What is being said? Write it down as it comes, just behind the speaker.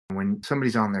When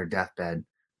somebody's on their deathbed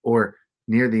or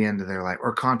near the end of their life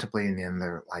or contemplating the end of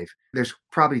their life, there's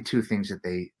probably two things that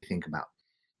they think about.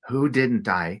 Who didn't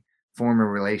I form a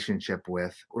relationship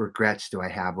with? Or regrets do I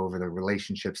have over the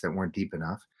relationships that weren't deep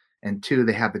enough? And two,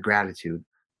 they have the gratitude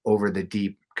over the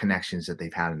deep connections that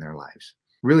they've had in their lives.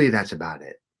 Really, that's about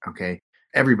it. Okay.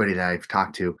 Everybody that I've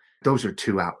talked to, those are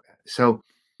two out. So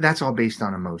that's all based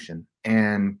on emotion.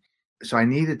 And so I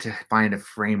needed to find a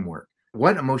framework.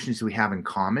 What emotions do we have in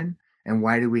common? And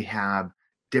why do we have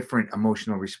different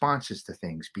emotional responses to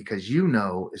things? Because you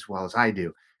know as well as I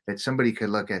do that somebody could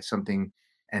look at something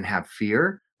and have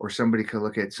fear, or somebody could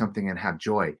look at something and have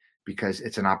joy because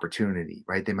it's an opportunity,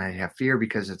 right? They might have fear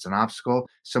because it's an obstacle.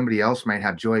 Somebody else might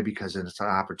have joy because it's an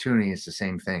opportunity. It's the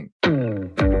same thing.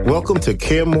 Welcome to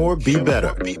Care More, Be Better,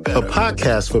 a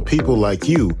podcast for people like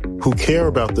you who care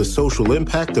about the social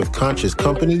impact of conscious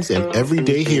companies and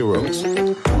everyday heroes.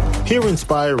 Hear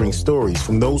inspiring stories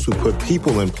from those who put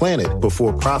people and planet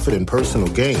before profit and personal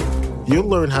gain. You'll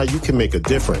learn how you can make a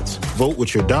difference, vote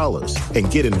with your dollars,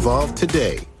 and get involved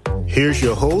today. Here's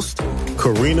your host,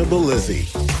 Karina Belizzi.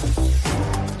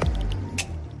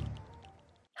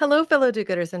 Hello, fellow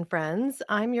do-gooders and friends.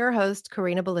 I'm your host,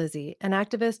 Karina Belizzi, an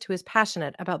activist who is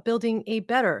passionate about building a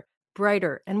better,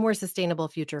 brighter, and more sustainable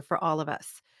future for all of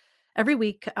us. Every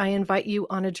week, I invite you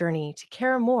on a journey to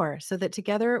care more so that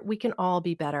together we can all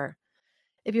be better.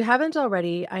 If you haven't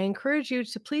already, I encourage you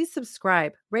to please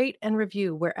subscribe, rate, and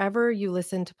review wherever you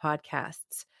listen to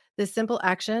podcasts. This simple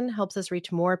action helps us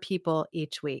reach more people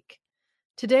each week.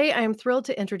 Today, I am thrilled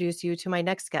to introduce you to my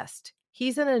next guest.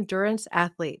 He's an endurance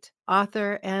athlete,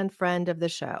 author, and friend of the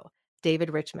show, David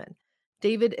Richman.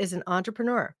 David is an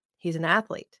entrepreneur. He's an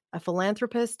athlete, a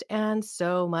philanthropist, and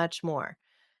so much more.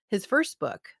 His first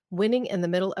book, Winning in the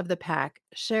Middle of the Pack,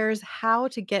 shares how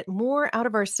to get more out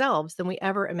of ourselves than we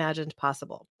ever imagined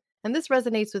possible. And this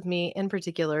resonates with me in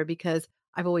particular because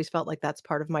I've always felt like that's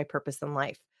part of my purpose in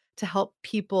life, to help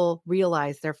people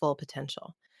realize their full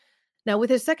potential. Now,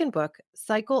 with his second book,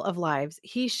 Cycle of Lives,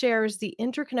 he shares the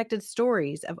interconnected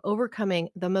stories of overcoming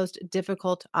the most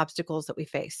difficult obstacles that we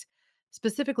face,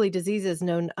 specifically diseases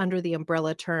known under the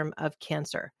umbrella term of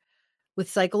cancer.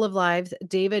 With Cycle of Lives,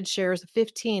 David shares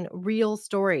 15 real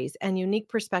stories and unique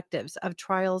perspectives of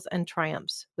trials and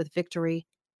triumphs, with victory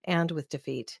and with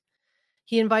defeat.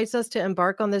 He invites us to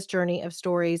embark on this journey of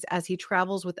stories as he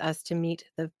travels with us to meet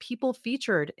the people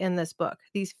featured in this book,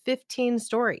 these 15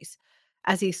 stories,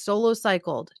 as he solo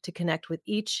cycled to connect with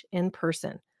each in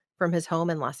person, from his home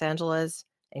in Los Angeles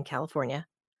in California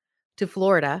to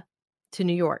Florida to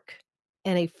New York,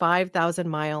 in a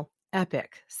 5,000-mile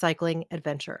epic cycling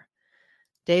adventure.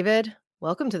 David,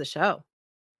 welcome to the show.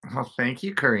 Well, thank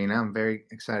you, Karina. I'm very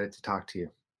excited to talk to you.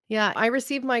 Yeah, I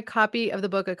received my copy of the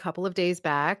book a couple of days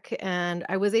back, and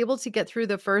I was able to get through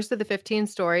the first of the 15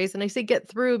 stories. And I say get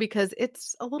through because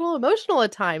it's a little emotional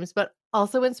at times, but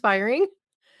also inspiring,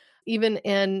 even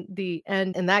in the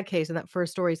end, in that case, in that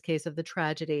first story's case of the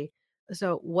tragedy.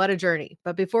 So what a journey.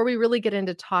 But before we really get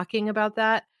into talking about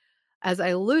that, as I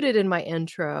alluded in my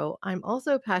intro, I'm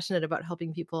also passionate about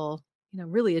helping people,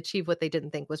 really achieve what they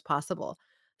didn't think was possible.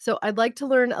 So I'd like to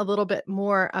learn a little bit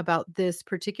more about this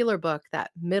particular book, that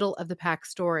middle of the pack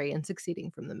story and succeeding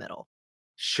from the middle.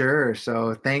 Sure.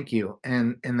 So thank you.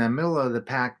 And in the middle of the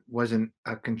pack wasn't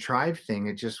a contrived thing.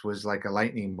 It just was like a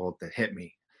lightning bolt that hit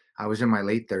me. I was in my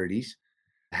late 30s,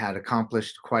 had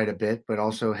accomplished quite a bit, but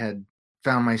also had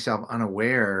found myself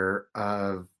unaware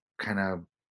of kind of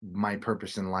my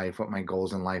purpose in life, what my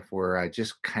goals in life were. I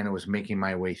just kind of was making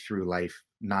my way through life,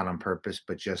 not on purpose,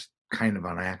 but just kind of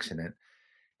on accident.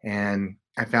 And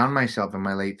I found myself in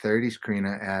my late 30s,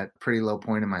 Karina, at a pretty low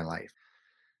point in my life.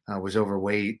 I was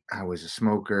overweight. I was a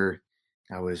smoker.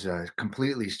 I was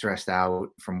completely stressed out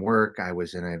from work. I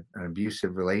was in an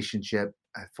abusive relationship.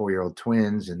 I had 4-year-old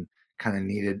twins and kind of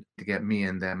needed to get me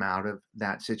and them out of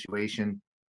that situation.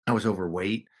 I was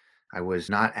overweight. I was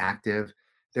not active.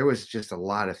 There was just a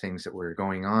lot of things that were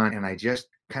going on. And I just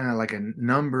kind of like a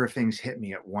number of things hit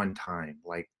me at one time,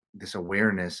 like this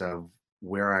awareness of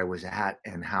where I was at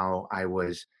and how I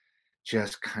was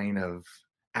just kind of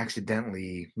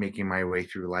accidentally making my way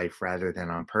through life rather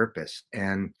than on purpose.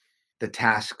 And the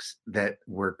tasks that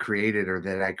were created or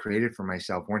that I created for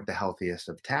myself weren't the healthiest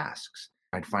of tasks.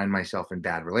 I'd find myself in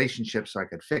bad relationships so I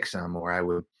could fix them, or I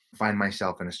would find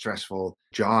myself in a stressful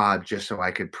job just so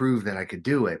I could prove that I could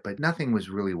do it. But nothing was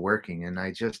really working. And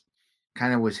I just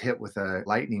kind of was hit with a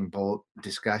lightning bolt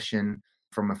discussion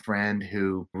from a friend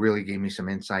who really gave me some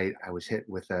insight. I was hit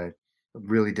with a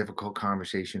really difficult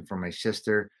conversation from my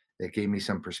sister that gave me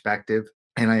some perspective.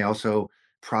 And I also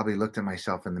probably looked at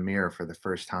myself in the mirror for the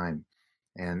first time.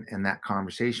 And that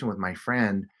conversation with my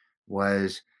friend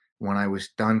was when I was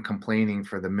done complaining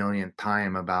for the millionth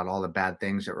time about all the bad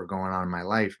things that were going on in my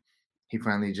life. He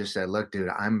finally just said, "Look, dude,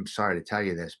 I'm sorry to tell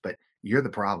you this, but you're the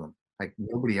problem. Like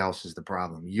nobody else is the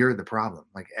problem. You're the problem.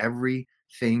 Like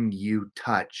everything you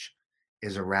touch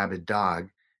is a rabid dog,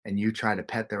 and you try to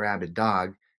pet the rabid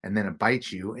dog, and then it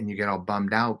bites you, and you get all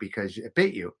bummed out because it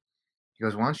bit you." He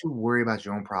goes, "Why don't you worry about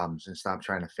your own problems and stop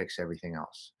trying to fix everything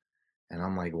else?" And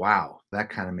I'm like, wow, that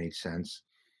kind of made sense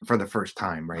for the first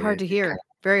time, right? Hard to It kind hear.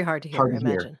 Very hard to of hear, hard I to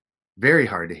hear, imagine. very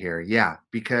hard to hear. Yeah,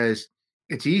 because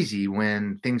it's easy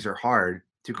when things are hard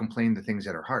to complain the things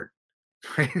that are hard,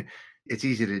 right? It's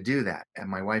easy to do that. And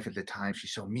my wife at the time,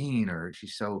 she's so mean or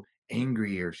she's so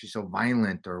angry or she's so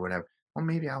violent or whatever. Well,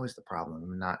 maybe I was the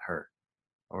problem, not her,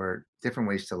 or different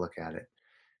ways to look at it.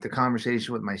 The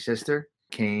conversation with my sister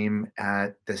came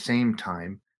at the same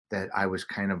time that I was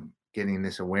kind of getting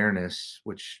this awareness,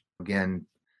 which again,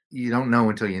 you don't know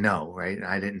until you know, right? And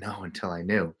I didn't know until I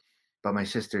knew. But my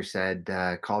sister said,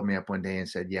 called me up one day and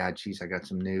said, "Yeah, geez, I got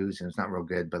some news and it's not real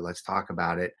good, but let's talk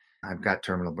about it. I've got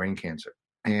terminal brain cancer."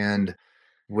 And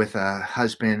with a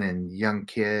husband and young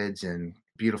kids and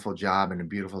beautiful job and a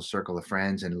beautiful circle of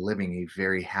friends and living a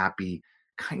very happy,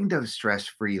 kind of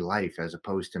stress-free life as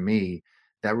opposed to me,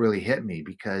 that really hit me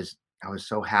because I was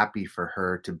so happy for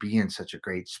her to be in such a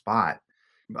great spot.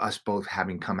 Us both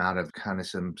having come out of kind of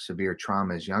some severe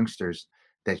trauma as youngsters,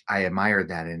 that I admired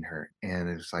that in her. And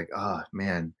it was like, oh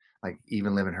man, like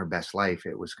even living her best life,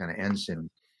 it was going to end soon.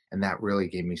 And that really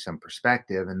gave me some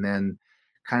perspective. And then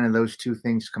kind of those two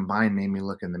things combined made me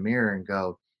look in the mirror and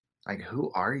go, like,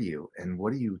 who are you and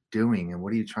what are you doing and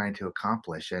what are you trying to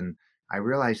accomplish? And I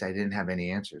realized I didn't have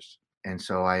any answers. And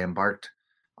so I embarked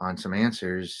on some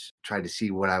answers, tried to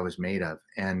see what I was made of.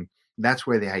 And that's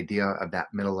where the idea of that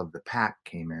middle of the pack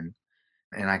came in.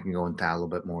 And I can go into that a little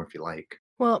bit more if you like.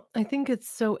 Well, I think it's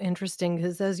so interesting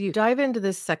because as you dive into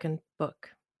this second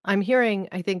book, I'm hearing,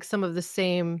 I think, some of the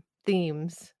same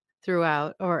themes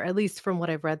throughout, or at least from what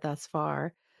I've read thus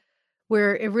far,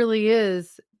 where it really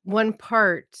is one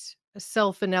part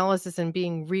self analysis and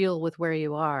being real with where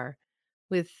you are,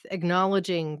 with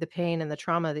acknowledging the pain and the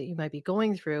trauma that you might be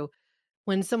going through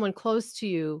when someone close to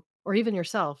you, or even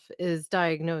yourself, is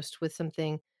diagnosed with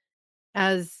something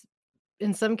as,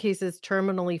 in some cases,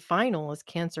 terminally final as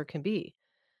cancer can be.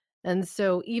 And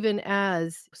so, even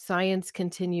as science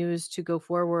continues to go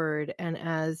forward and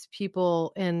as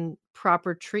people in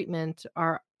proper treatment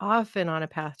are often on a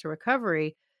path to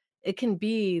recovery, it can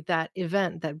be that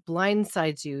event that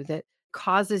blindsides you, that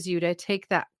causes you to take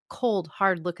that cold,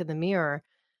 hard look in the mirror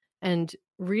and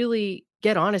really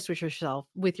get honest with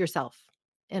yourself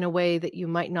in a way that you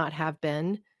might not have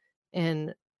been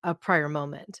in a prior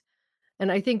moment.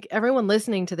 And I think everyone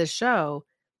listening to this show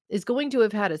is going to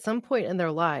have had at some point in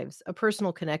their lives a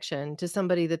personal connection to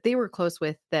somebody that they were close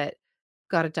with that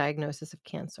got a diagnosis of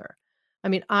cancer. I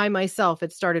mean, I myself,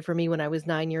 it started for me when I was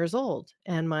 9 years old,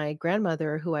 and my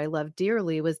grandmother, who I love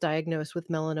dearly, was diagnosed with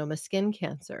melanoma skin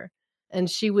cancer. And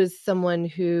she was someone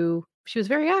who she was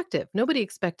very active. Nobody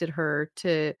expected her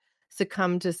to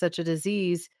succumb to such a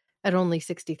disease at only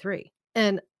 63.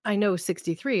 And I know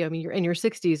 63, I mean, you're in your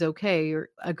 60s, okay, you're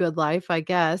a good life, I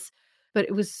guess. But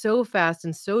it was so fast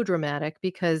and so dramatic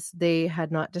because they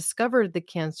had not discovered the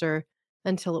cancer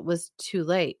until it was too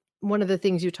late. One of the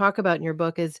things you talk about in your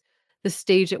book is the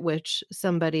stage at which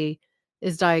somebody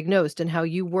is diagnosed and how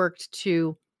you worked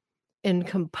to, in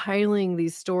compiling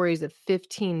these stories of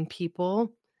 15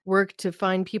 people, work to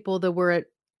find people that were at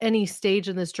any stage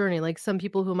in this journey. Like some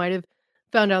people who might have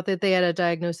found out that they had a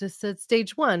diagnosis at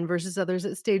stage 1 versus others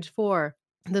at stage 4.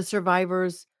 The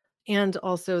survivors and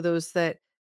also those that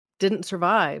didn't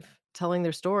survive telling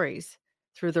their stories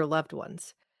through their loved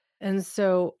ones. And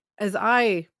so as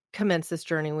I commenced this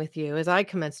journey with you, as I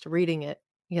commenced reading it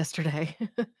yesterday,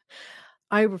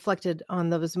 I reflected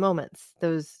on those moments,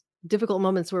 those difficult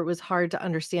moments where it was hard to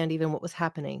understand even what was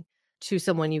happening to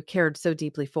someone you cared so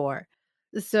deeply for.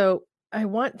 So I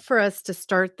want for us to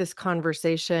start this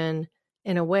conversation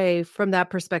in a way from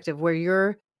that perspective where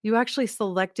you actually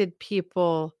selected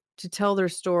people to tell their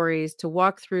stories, to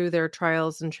walk through their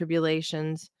trials and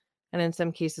tribulations, and in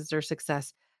some cases their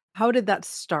success. How did that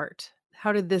start?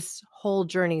 How did this whole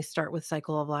journey start with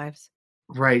Cycle of Lives?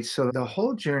 Right. So the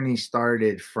whole journey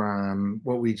started from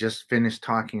what we just finished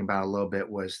talking about a little bit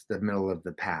was the middle of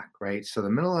the pack, right? So the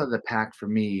middle of the pack for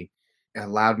me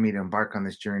allowed me to embark on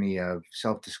this journey of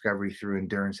self discovery through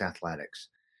endurance athletics,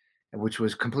 which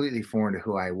was completely foreign to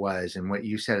who I was. And what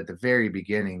you said at the very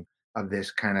beginning of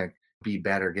this kind of be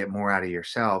better, get more out of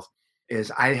yourself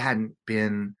is I hadn't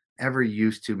been ever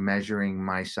used to measuring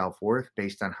my self-worth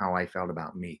based on how I felt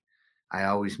about me. I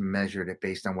always measured it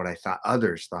based on what I thought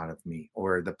others thought of me,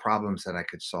 or the problems that I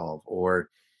could solve, or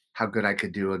how good I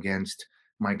could do against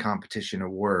my competition at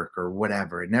work, or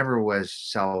whatever. It never was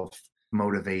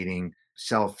self-motivating,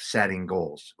 self-setting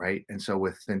goals, right? And so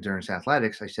with endurance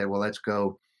athletics, I said, well, let's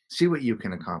go see what you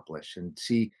can accomplish and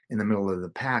see in the middle of the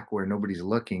pack where nobody's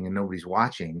looking and nobody's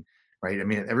watching, right? I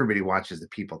mean, everybody watches the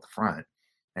people at the front,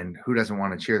 and who doesn't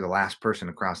want to cheer the last person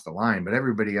across the line, but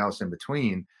everybody else in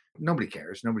between, nobody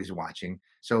cares, nobody's watching.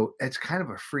 So it's kind of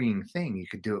a freeing thing. You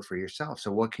could do it for yourself.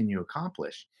 So what can you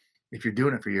accomplish if you're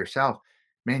doing it for yourself?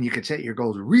 Man, you could set your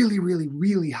goals really, really,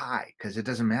 really high, because it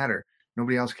doesn't matter,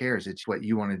 nobody else cares. It's what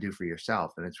you want to do for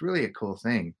yourself, and it's really a cool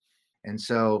thing. And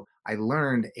so I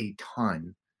learned a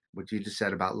ton, what you just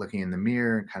said about looking in the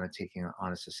mirror and kind of taking an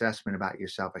honest assessment about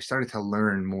yourself. I started to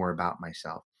learn more about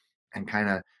myself and kind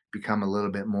of become a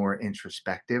little bit more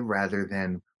introspective rather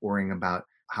than worrying about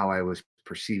how I was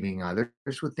perceiving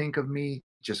others would think of me,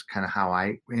 just kind of how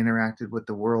I interacted with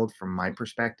the world from my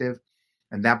perspective.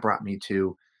 And that brought me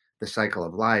to the cycle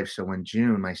of life. So when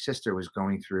June, my sister, was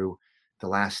going through the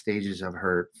last stages of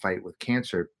her fight with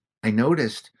cancer, I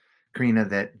noticed, Karina,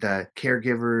 that the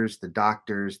caregivers, the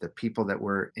doctors, the people that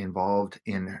were involved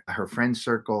in her friend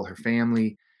circle, her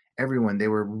family, everyone, they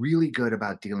were really good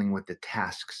about dealing with the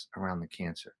tasks around the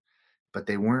cancer, but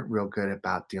they weren't real good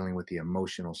about dealing with the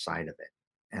emotional side of it.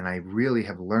 And I really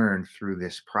have learned through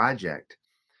this project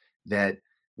that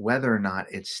whether or not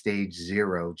it's stage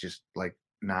zero, just like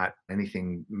not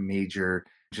anything major,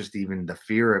 just even the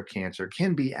fear of cancer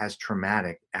can be as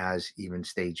traumatic as even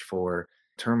stage four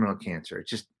terminal cancer. It's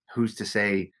just who's to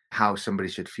say how somebody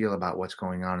should feel about what's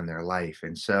going on in their life.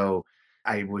 And so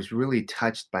I was really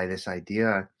touched by this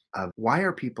idea of why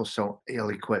are people so ill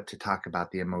equipped to talk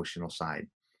about the emotional side?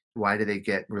 Why do they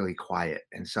get really quiet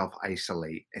and self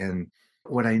isolate? And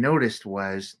what I noticed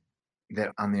was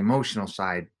that on the emotional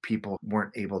side, people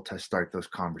weren't able to start those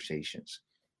conversations.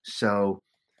 So,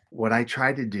 what I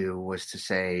tried to do was to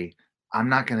say, I'm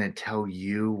not going to tell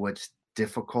you what's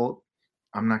difficult.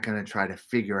 I'm not going to try to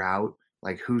figure out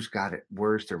like who's got it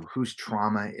worst or whose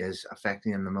trauma is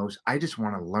affecting them the most. I just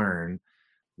want to learn,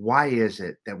 why is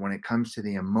it that when it comes to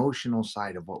the emotional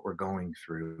side of what we're going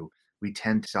through, we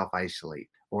tend to self isolate,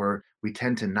 or we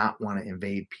tend to not want to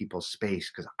invade people's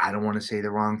space because I don't want to say the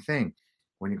wrong thing.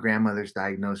 When your grandmother's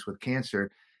diagnosed with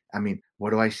cancer, I mean,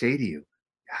 what do I say to you?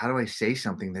 How do I say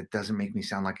something that doesn't make me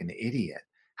sound like an idiot?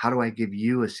 How do I give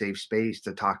you a safe space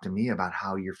to talk to me about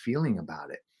how you're feeling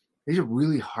about it? These are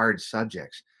really hard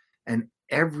subjects. And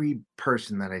every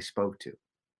person that I spoke to,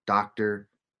 doctor,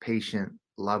 patient,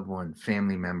 loved one,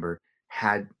 family member,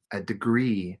 had a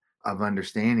degree of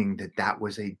understanding that that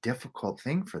was a difficult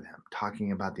thing for them,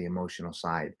 talking about the emotional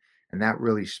side. And that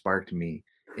really sparked me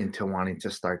into wanting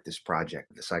to start this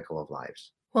project, The Cycle of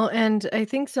Lives. Well, and I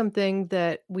think something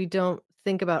that we don't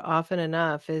think about often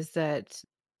enough is that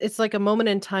it's like a moment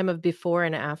in time of before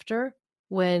and after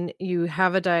when you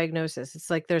have a diagnosis.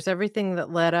 It's like there's everything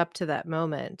that led up to that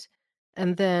moment.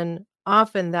 And then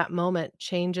often that moment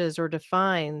changes or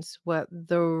defines what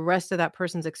the rest of that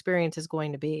person's experience is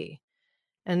going to be.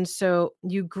 And so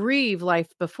you grieve life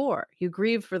before. You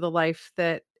grieve for the life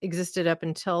that existed up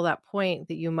until that point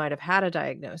that you might have had a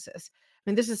diagnosis. I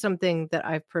mean, this is something that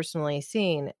I've personally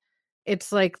seen.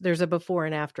 It's like there's a before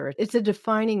and after. It's a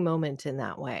defining moment in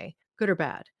that way, good or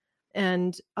bad.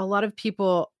 And a lot of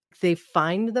people, they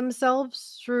find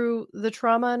themselves through the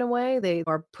trauma in a way. They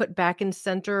are put back in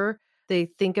center. They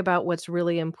think about what's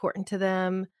really important to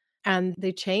them, and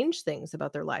they change things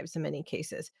about their lives in many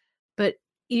cases. But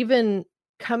even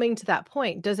coming to that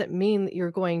point doesn't mean that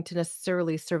you're going to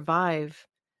necessarily survive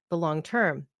the long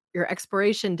term. Your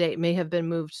expiration date may have been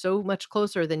moved so much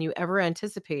closer than you ever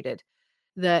anticipated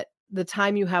that the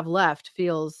time you have left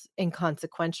feels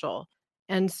inconsequential.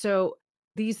 And so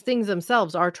these things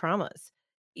themselves are traumas,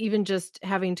 even just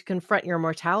having to confront your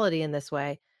mortality in this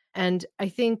way. And I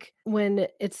think when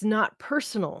it's not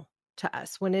personal to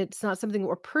us, when it's not something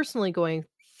we're personally going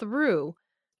through,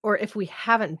 or if we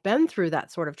haven't been through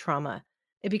that sort of trauma,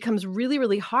 it becomes really,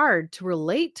 really hard to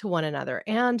relate to one another.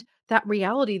 And that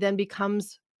reality then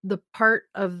becomes the part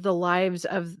of the lives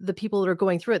of the people that are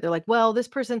going through it. They're like, well, this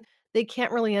person, they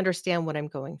can't really understand what I'm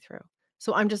going through.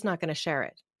 So I'm just not going to share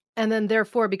it. And then,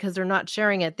 therefore, because they're not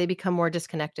sharing it, they become more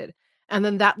disconnected. And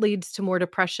then that leads to more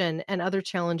depression and other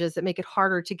challenges that make it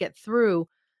harder to get through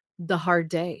the hard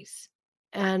days.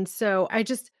 And so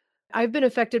I've been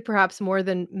affected perhaps more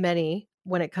than many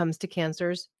when it comes to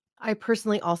cancers. I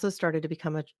personally also started to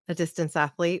become a distance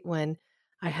athlete when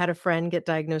I had a friend get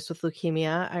diagnosed with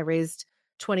leukemia. I raised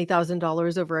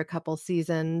 $20,000 over a couple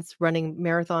seasons, running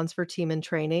marathons for Team in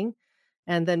Training,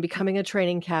 and then becoming a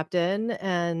training captain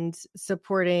and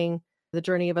supporting the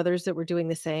journey of others that were doing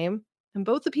the same. And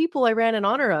both the people I ran in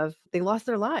honor of, they lost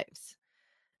their lives.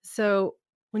 So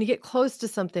when you get close to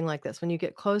something like this, when you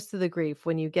get close to the grief,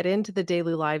 when you get into the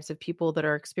daily lives of people that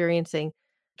are experiencing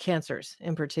cancers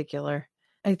in particular,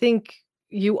 I think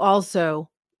you also,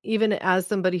 even as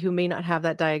somebody who may not have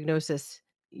that diagnosis,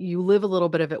 you live a little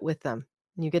bit of it with them.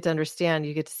 You get to understand,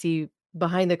 you get to see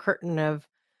behind the curtain of,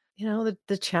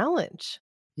 the challenge.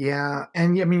 Yeah,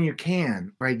 and I mean, you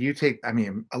can, right? I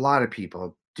mean, a lot of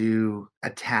people do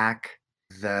attack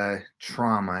the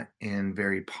trauma in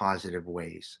very positive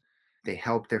ways. They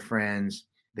help their friends,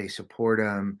 they support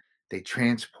them, they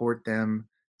transport them,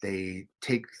 they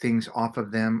take things off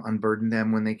of them, unburden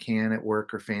them when they can at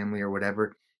work or family or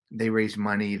whatever. They raise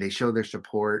money, they show their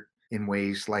support in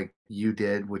ways like you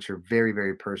did, which are very,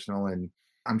 very personal. And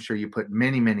I'm sure you put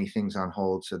many, many things on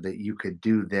hold so that you could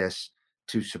do this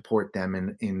to support them,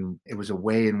 and in it was a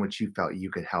way in which you felt you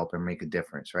could help and make a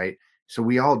difference, right? So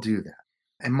we all do that,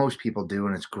 and most people do,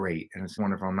 and it's great and it's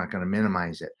wonderful. I'm not going to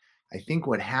minimize it. I think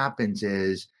what happens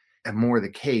is, and more the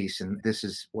case, and this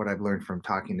is what I've learned from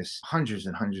talking to hundreds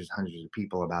and hundreds and hundreds of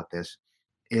people about this,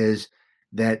 is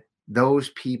that those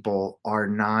people are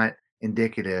not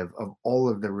indicative of all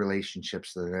of the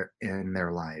relationships that are in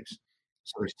their lives.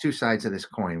 So there's two sides of this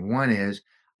coin. One is,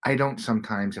 I don't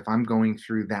sometimes, if I'm going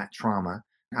through that trauma,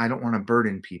 I don't want to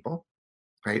burden people,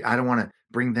 right? I don't want to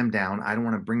bring them down. I don't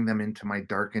want to bring them into my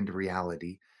darkened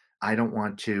reality. I don't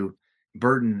want to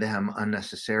burden them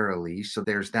unnecessarily. So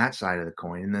there's that side of the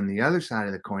coin. And then the other side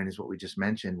of the coin is what we just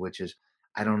mentioned, which is,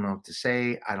 I don't know what to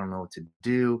say. I don't know what to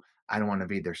do. I don't want to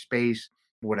invade their space.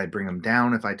 Would I bring them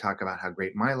down if I talk about how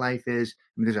great my life is?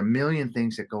 I mean, there's a million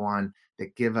things that go on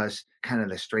that give us kind of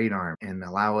the straight arm and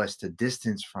allow us to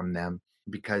distance from them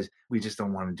because we just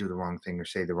don't want to do the wrong thing or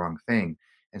say the wrong thing.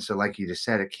 And so, like you just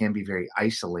said, it can be very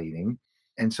isolating.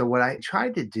 And so, what I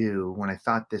tried to do when I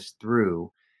thought this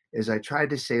through is I tried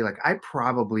to say, like, I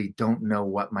probably don't know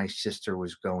what my sister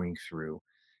was going through.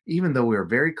 Even though we were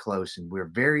very close and we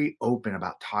were very open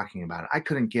about talking about it, I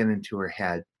couldn't get into her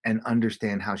head and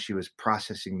understand how she was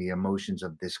processing the emotions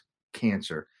of this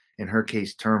cancer, in her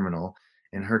case, terminal,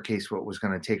 in her case, what was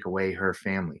going to take away her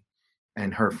family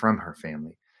and her from her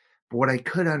family. But what I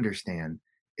could understand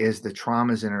is the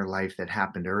traumas in her life that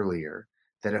happened earlier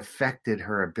that affected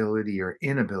her ability or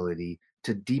inability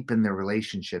to deepen the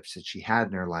relationships that she had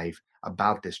in her life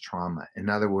about this trauma. In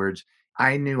other words,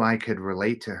 I knew I could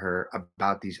relate to her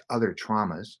about these other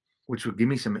traumas, which would give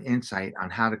me some insight on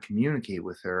how to communicate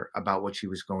with her about what she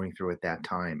was going through at that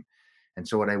time. And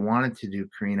so, what I wanted to do,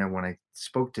 Karina, when I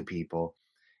spoke to people,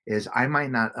 is I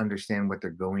might not understand what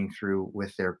they're going through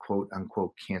with their quote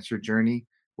unquote cancer journey,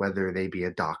 whether they be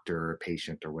a doctor or a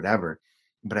patient or whatever.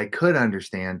 But I could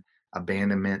understand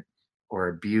abandonment or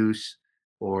abuse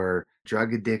or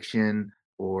drug addiction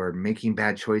or making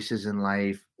bad choices in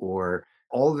life or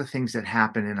all the things that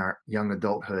happen in our young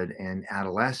adulthood and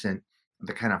adolescent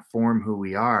that kind of form who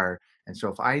we are. And so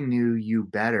if I knew you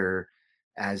better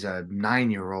as a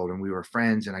 9-year old and we were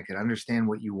friends and I could understand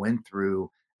what you went through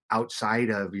outside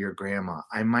of your grandma,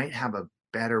 I might have a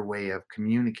better way of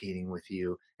communicating with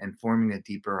you and forming a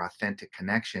deeper, authentic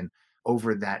connection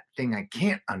over that thing I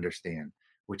can't understand,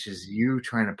 which is you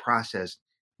trying to process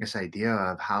this idea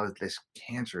of how this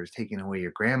cancer is taking away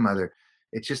your grandmother.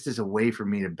 It just is a way for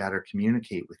me to better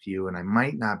communicate with you. And I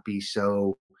might not be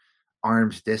so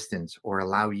arm's distance or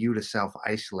allow you to self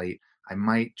isolate. I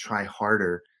might try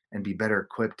harder and be better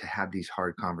equipped to have these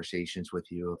hard conversations with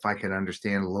you if I could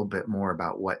understand a little bit more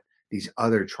about what these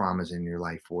other traumas in your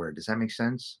life were. Does that make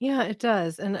sense? Yeah, it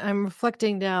does. And I'm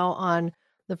reflecting now on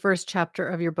the first chapter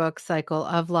of your book, Cycle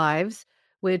of Lives,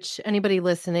 which anybody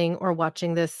listening or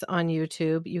watching this on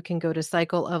YouTube, you can go to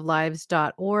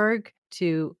cycleoflives.org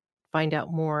to find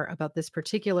out more about this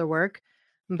particular work.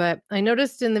 But I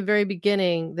noticed in the very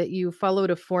beginning that you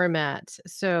followed a format.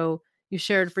 So you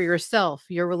shared for yourself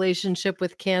your relationship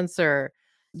with cancer,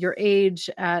 your age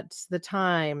at the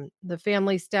time, the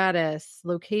family status,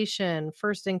 location,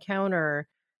 first encounter,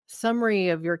 summary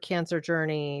of your cancer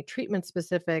journey, treatment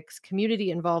specifics,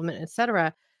 community involvement,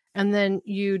 etc. And then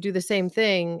you do the same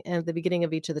thing at the beginning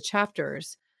of each of the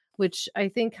chapters, which I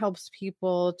think helps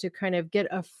people to kind of get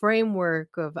a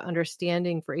framework of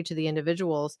understanding for each of the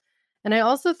individuals. And I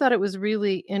also thought it was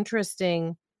really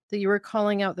interesting that you were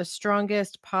calling out the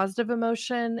strongest positive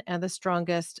emotion and the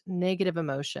strongest negative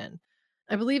emotion.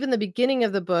 I believe in the beginning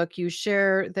of the book, you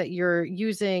share that you're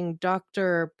using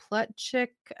Dr. Plutchik.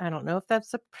 I don't know if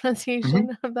that's the Hmm.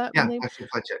 pronunciation of that Yeah, name. that's your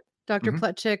budget. Dr. Mhm.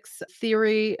 Plutchik's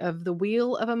theory of the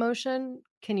wheel of emotion.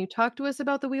 Can you talk to us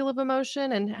about the wheel of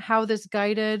emotion and how this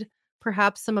guided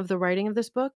perhaps some of the writing of this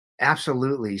book?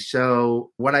 Absolutely.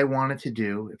 So, what I wanted to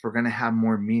do, if we're going to have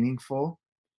more meaningful,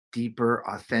 deeper,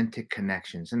 authentic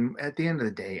connections, and at the end of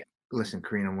the day, listen,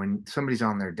 Karina, when somebody's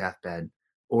on their deathbed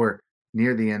or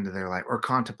near the end of their life or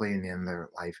contemplating the end of their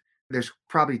life, there's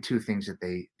probably two things that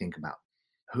they think about: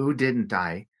 who didn't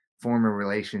die, form a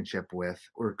relationship with,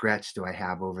 or regrets do I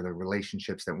have over the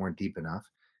relationships that weren't deep enough?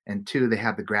 And two, they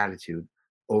have the gratitude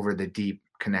over the deep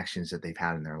connections that they've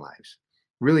had in their lives.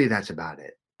 Really, that's about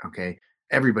it. Okay.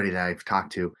 Everybody that I've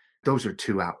talked to, those are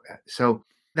two out. So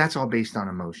that's all based on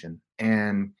emotion.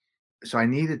 And so I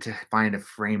needed to find a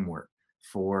framework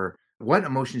for what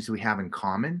emotions do we have in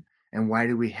common and why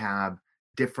do we have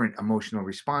different emotional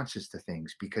responses to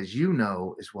things? Because you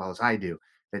know as well as I do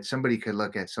that somebody could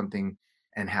look at something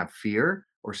and have fear,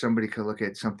 or somebody could look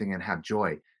at something and have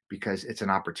joy because it's an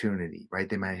opportunity, right?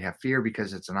 They might have fear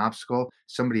because it's an obstacle.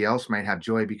 Somebody else might have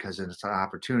joy because it's an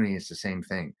opportunity. It's the same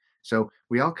thing. So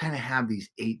we all kind of have these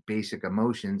eight basic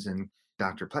emotions. And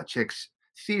Dr. Plutchik's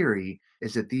theory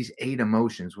is that these eight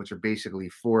emotions, which are basically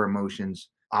four emotions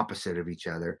opposite of each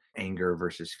other, anger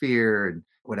versus fear and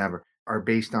whatever, are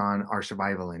based on our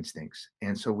survival instincts.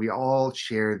 And so we all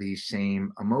share these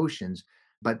same emotions,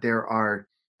 but there are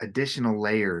additional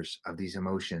layers of these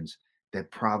emotions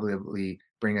that probably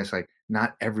bring us, like,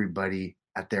 not everybody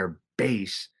at their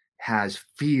base has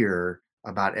fear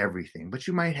about everything, but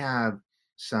you might have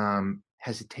some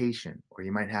hesitation or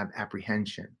you might have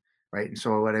apprehension, right? And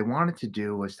so what I wanted to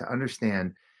do was to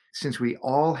understand, since we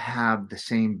all have the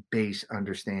same base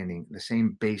understanding, the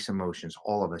same base emotions,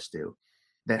 all of us do,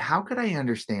 that how could I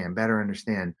better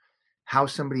understand how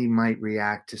somebody might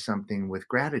react to something with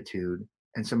gratitude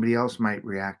and somebody else might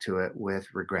react to it with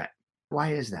regret.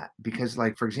 Why is that? Because,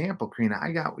 like, for example, Karina,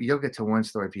 you'll get to one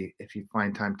story if you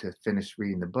find time to finish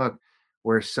reading the book,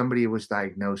 where somebody was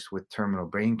diagnosed with terminal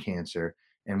brain cancer,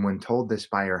 and when told this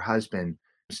by her husband,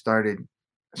 started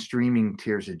streaming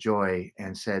tears of joy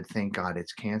and said, "Thank God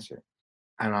it's cancer."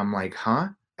 And I'm like, "Huh?"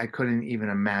 I couldn't even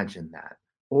imagine that.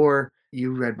 Or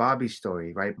you read Bobby's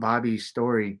story, right? Bobby's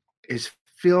story is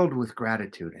filled with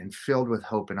gratitude and filled with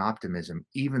hope and optimism,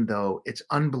 even though it's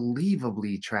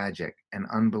unbelievably tragic and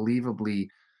unbelievably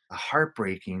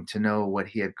heartbreaking to know what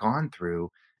he had gone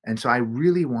through. And so I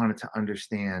really wanted to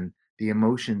understand the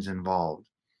emotions involved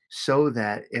so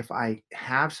that if I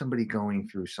have somebody going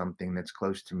through something that's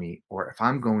close to me, or if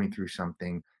I'm going through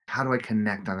something, how do I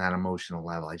connect on that emotional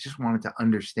level? I just wanted to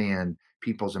understand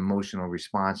people's emotional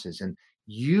responses. And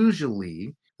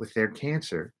usually with their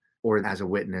cancer, or as a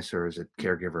witness or as a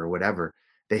caregiver or whatever,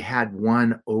 they had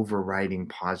one overriding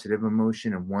positive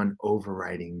emotion and one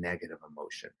overriding negative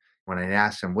emotion. When I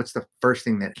asked them, what's the first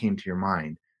thing that came to your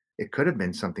mind? It could have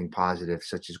been something positive,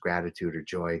 such as gratitude or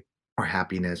joy or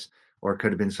happiness, or it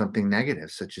could have been something negative,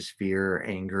 such as fear or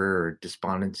anger or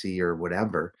despondency or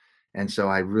whatever. And so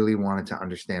I really wanted to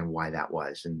understand why that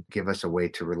was and give us a way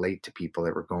to relate to people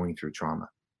that were going through trauma.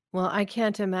 Well, I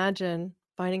can't imagine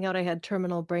finding out I had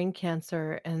terminal brain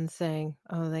cancer and saying,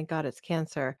 "Oh, thank God it's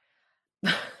cancer."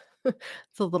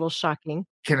 It's a little shocking.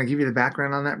 Can I give you the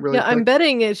background on that really Yeah, I'm quick?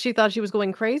 betting she thought she was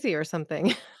going crazy or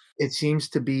something. It seems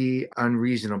to be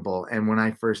unreasonable, and when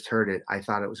I first heard it, I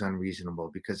thought it was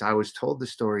unreasonable because I was told the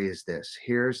story is this: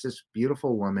 here's this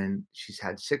beautiful woman, she's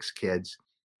had 6 kids,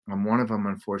 and one of them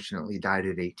unfortunately died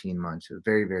at 18 months. It was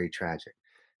very, very tragic.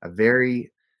 A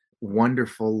very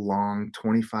wonderful, long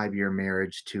 25-year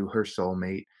marriage to her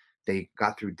soulmate. They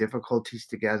got through difficulties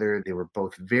together. They were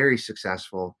both very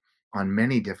successful on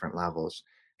many different levels,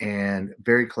 and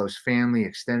very close family,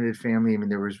 extended family. I mean,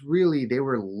 they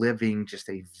were living just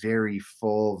a very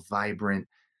full, vibrant,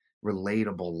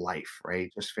 relatable life,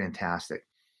 right? Just fantastic.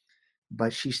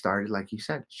 But she started, like you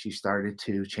said, she started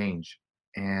to change,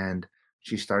 and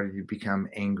she started to become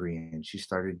angry, and she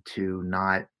started to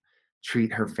not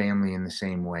treat her family in the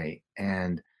same way.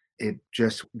 And it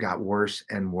just got worse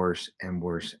and worse and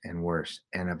worse and worse.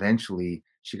 And eventually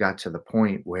she got to the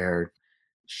point where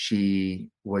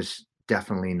she was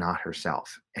definitely not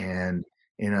herself. And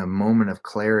in a moment of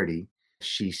clarity,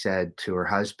 she said to her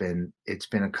husband, "It's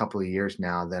been a couple of years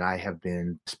now that I have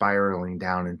been spiraling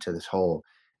down into this hole,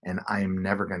 and I am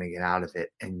never going to get out of it.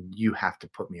 And you have to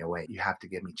put me away. You have to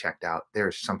get me checked out.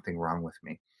 There's something wrong with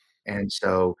me." And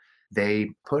so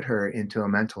they put her into a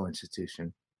mental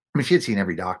institution. I mean, she had seen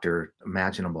every doctor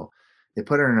imaginable. They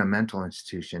put her in a mental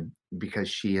institution because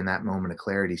she, in that moment of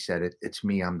clarity, said, it's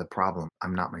me. I'm the problem.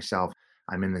 I'm not myself.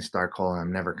 I'm in this dark hole and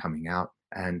I'm never coming out.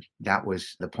 And that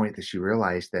was the point that she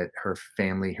realized that her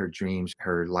family, her dreams,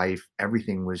 her life,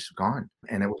 everything was gone.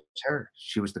 And it was her.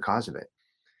 She was the cause of it.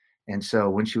 And so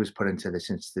when she was put into this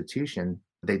institution,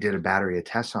 they did a battery of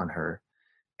tests on her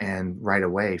and right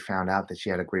away found out that she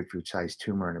had a grapefruit sized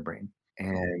tumor in her brain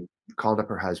and called up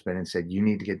her husband and said, "You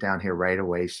need to get down here right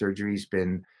away. Surgery's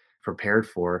been prepared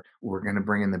for. We're going to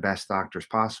bring in the best doctors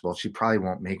possible. She probably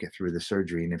won't make it through the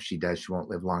surgery. And if she does, she won't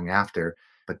live long after.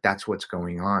 But that's what's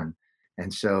going on."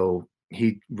 And so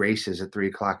he races at 3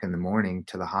 o'clock in the morning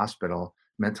to the hospital,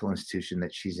 mental institution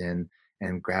that she's in,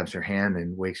 and grabs her hand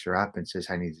and wakes her up and says,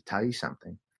 "I need to tell you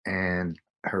something." And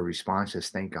her response is,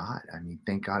 "Thank God." I mean,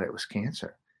 thank God it was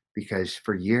cancer, because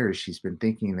for years she's been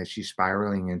thinking that she's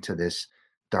spiraling into this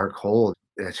dark hole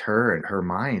that's her and her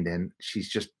mind. And she's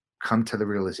just come to the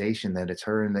realization that it's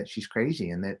her and that she's crazy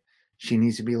and that she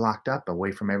needs to be locked up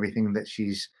away from everything that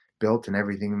she's built and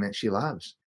everything that she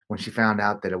loves. When she found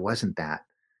out that it wasn't that,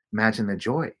 imagine the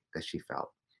joy that she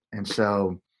felt. And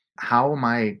so, how am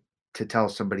I to tell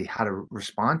somebody how to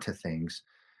respond to things?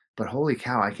 But holy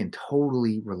cow, I can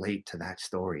totally relate to that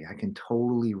story. I can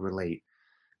totally relate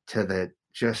to the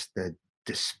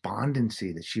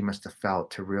despondency that she must have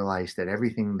felt to realize that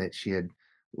everything that she had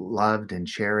loved and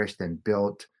cherished and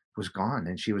built was gone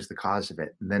and she was the cause of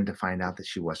it. And then to find out that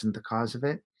she wasn't the cause of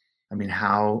it. I mean,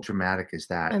 how dramatic is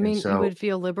that? I And mean, you so, would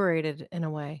feel liberated in a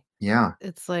way. yeah,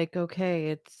 It's like,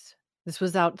 okay, this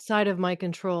was outside of my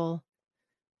control.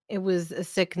 It was a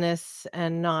sickness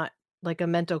and not like a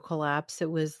mental collapse.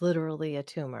 It was literally a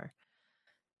tumor.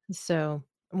 So,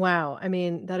 wow. I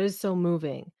mean, that is so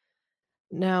moving.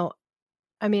 Now,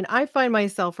 I mean, I find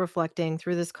myself reflecting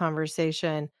through this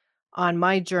conversation on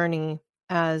my journey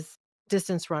as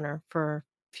distance runner for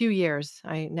a few years.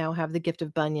 I now have the gift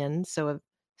of bunions, so I've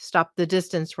stopped the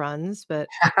distance runs, but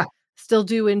still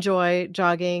do enjoy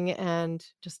jogging and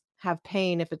just have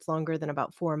pain if it's longer than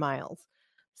about 4 miles.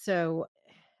 So,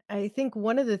 I think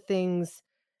one of the things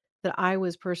that I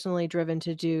was personally driven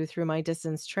to do through my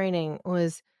distance training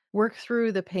was work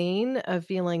through the pain of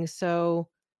feeling so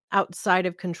outside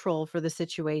of control for the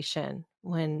situation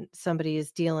when somebody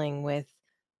is dealing with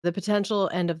the potential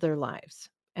end of their lives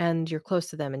and you're close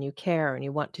to them and you care and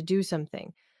you want to do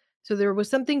something. So there was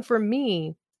something for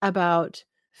me about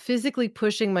physically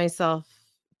pushing myself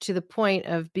to the point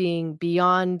of being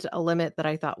beyond a limit that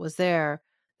I thought was there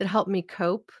that helped me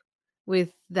cope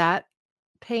with that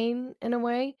pain in a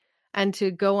way and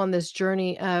to go on this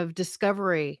journey of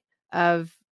discovery,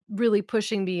 of really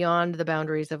pushing beyond the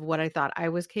boundaries of what I thought I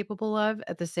was capable of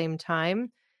at the same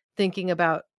time, thinking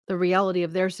about the reality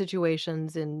of their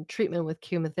situations in treatment with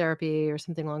chemotherapy or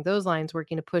something along those lines,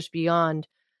 working to push beyond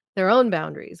their own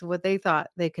boundaries, what they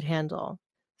thought they could handle.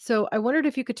 So I wondered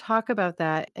if you could talk about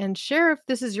that and share if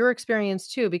this is your experience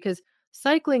too, because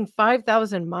cycling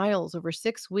 5,000 miles over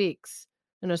 6 weeks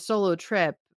in a solo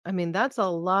trip, I mean, that's a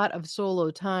lot of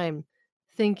solo time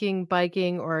thinking,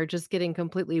 biking, or just getting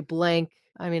completely blank.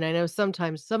 I mean, I know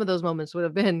sometimes some of those moments would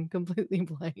have been completely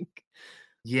blank.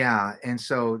 yeah. And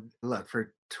so, look,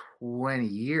 for 20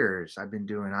 years, I've been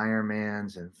doing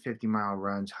Ironmans and 50-mile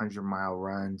runs, 100-mile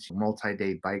runs, multi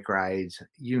day bike rides,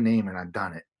 you name it, I've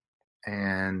done it.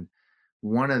 And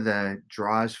one of the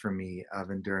draws for me of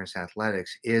endurance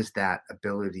athletics is that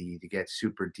ability to get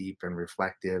super deep and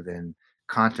reflective and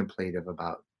contemplative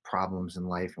about problems in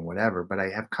life and whatever. But I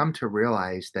have come to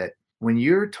realize that when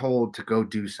you're told to go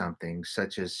do something,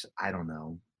 such as, I don't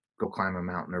know, go climb a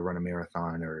mountain or run a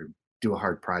marathon or do a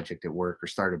hard project at work or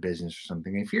start a business or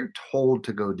something, if you're told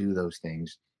to go do those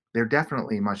things, they're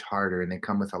definitely much harder and they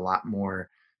come with a lot more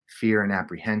fear and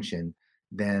apprehension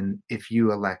than if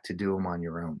you elect to do them on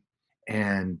your own.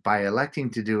 And by electing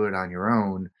to do it on your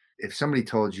own, if somebody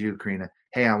told you, Karina,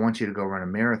 "Hey, I want you to go run a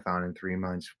marathon in 3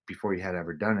 months," before you had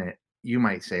ever done it, you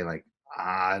might say, like,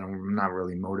 I'm not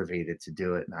really motivated to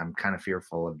do it. And I'm kind of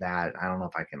fearful of that. I don't know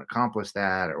if I can accomplish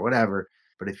that or whatever.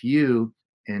 But if you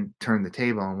and turned the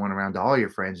table and went around to all your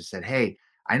friends and said, "Hey,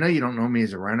 I know you don't know me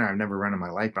as a runner. I've never run in my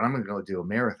life, but I'm going to go do a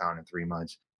marathon in 3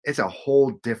 months." It's a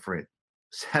whole different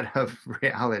set of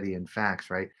reality and facts,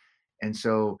 right? And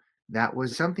so that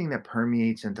was something that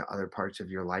permeates into other parts of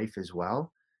your life as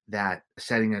well. That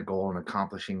setting a goal and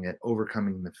accomplishing it,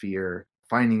 overcoming the fear,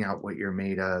 finding out what you're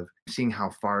made of, seeing how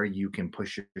far you can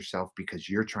push yourself because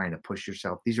you're trying to push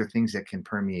yourself. These are things that can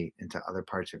permeate into other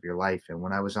parts of your life. And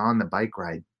when I was on the bike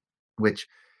ride, which,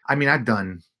 I mean, I've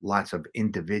done lots of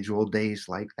individual days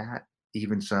like that,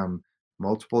 even some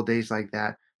multiple days like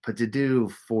that, but to do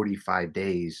 45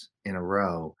 days in a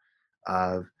row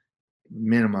of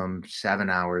minimum 7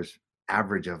 hours,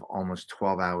 average of almost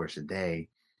 12 hours a day,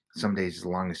 some days as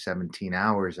long as 17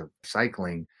 hours of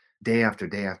cycling, day after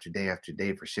day after day after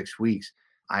day for 6 weeks,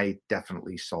 I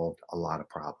definitely solved a lot of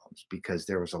problems because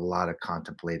there was a lot of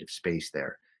contemplative space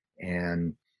there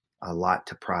and a lot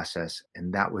to process.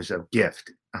 And that was a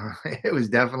gift. It was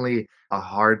definitely a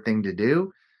hard thing to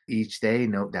do each day,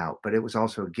 no doubt, but it was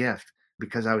also a gift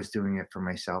because I was doing it for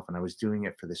myself and I was doing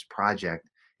it for this project.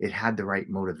 It had the right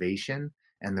motivation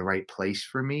and the right place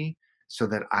for me so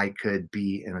that I could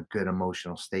be in a good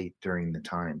emotional state during the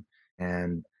time.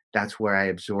 And that's where I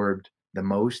absorbed the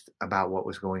most about what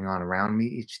was going on around me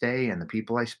each day and the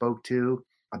people I spoke to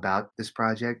about this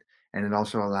project. And it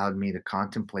also allowed me to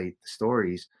contemplate the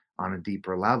stories on a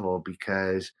deeper level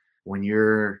because when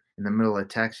you're in the middle of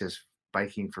Texas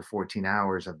biking for 14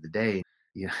 hours of the day,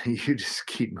 you know, you just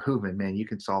keep moving, man. You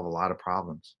can solve a lot of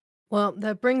problems. Well,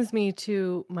 that brings me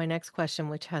to my next question,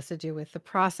 which has to do with the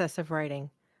process of writing.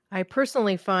 I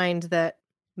personally find that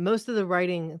most of the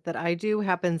writing that I do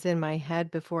happens in my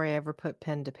head before I ever put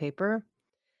pen to paper.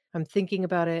 I'm thinking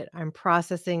about it, I'm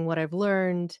processing what I've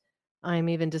learned, I'm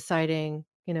even deciding,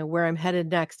 where I'm headed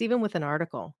next, even with an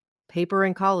article. Paper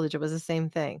in college, it was the same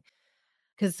thing.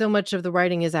 Because so much of the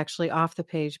writing is actually off the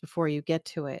page before you get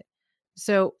to it.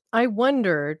 So I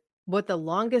wondered what the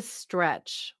longest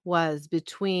stretch was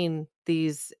between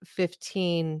these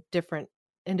 15 different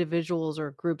individuals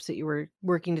or groups that you were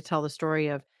working to tell the story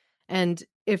of. And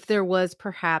if there was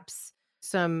perhaps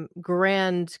some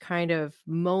grand kind of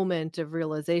moment of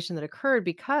realization that occurred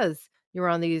because you were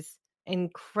on these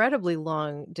incredibly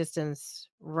long distance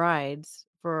rides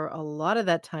for a lot of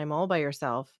that time all by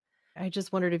yourself. I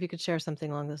just wondered if you could share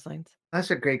something along those lines.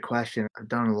 That's a great question. I've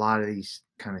done a lot of these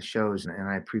kind of shows and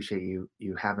I appreciate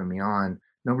you having me on.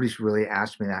 Nobody's really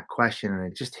asked me that question and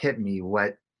it just hit me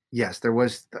what yes, there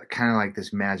was kind of like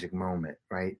this magic moment,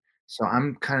 right? So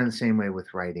I'm kind of the same way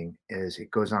with writing is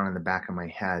it goes on in the back of my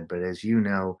head, but as you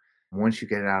know, once you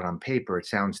get it out on paper, it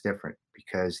sounds different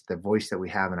because the voice that we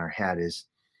have in our head is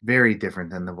very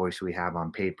different than the voice we have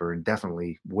on paper and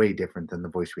definitely way different than the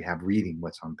voice we have reading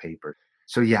what's on paper.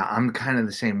 So yeah, I'm kind of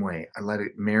the same way. I let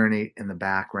it marinate in the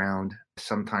background,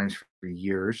 sometimes for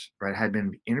years, right? I had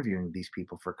been interviewing these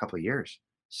people for a couple of years.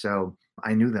 So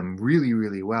I knew them really,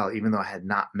 really well, even though I had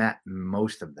not met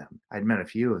most of them. I'd met a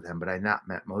few of them, but I'd not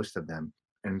met most of them.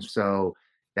 And so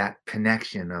that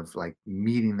connection of like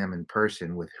meeting them in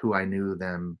person with who I knew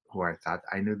them, who I thought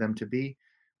I knew them to be,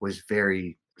 was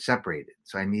very separated.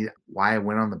 So why I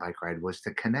went on the bike ride was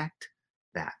to connect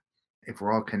that if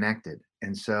we're all connected.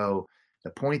 And so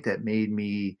the point that made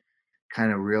me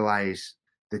kind of realize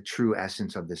the true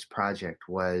essence of this project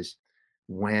was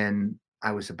when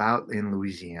I was about in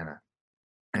Louisiana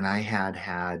and I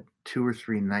had 2 or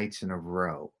 3 nights in a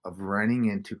row of running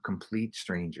into complete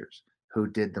strangers who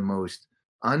did the most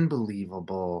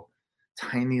unbelievable,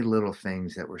 tiny little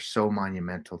things that were so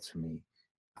monumental to me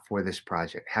for this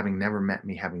project, having never met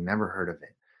me, having never heard of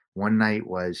it. One night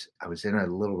was I was in a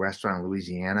little restaurant in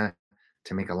Louisiana,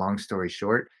 to make a long story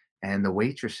short, and the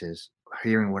waitresses,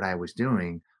 hearing what I was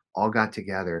doing, all got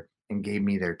together and gave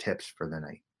me their tips for the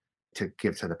night to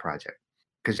give to the project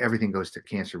because everything goes to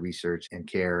cancer research and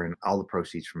care and all the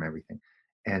proceeds from everything.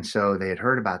 And so they had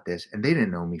heard about this and they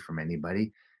didn't know me from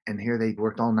anybody. And here they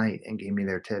worked all night and gave me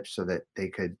their tips so that they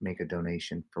could make a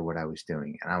donation for what I was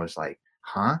doing. And I was like,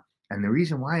 huh? And the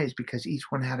reason why is because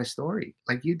each one had a story,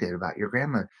 like you did about your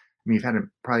grandma. I mean, you've had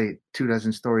probably 2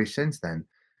 dozen stories since then,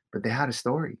 but they had a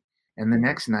story. And the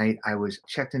next night, I was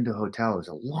checked into a hotel. It was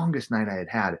the longest night I had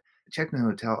had. I checked in the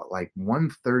hotel at like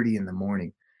 1:30 in the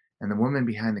morning, and the woman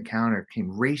behind the counter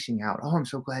came racing out. Oh, I'm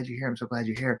so glad you're here. I'm so glad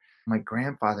you're here. My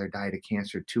grandfather died of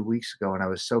cancer 2 weeks ago, and I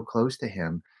was so close to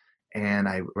him. And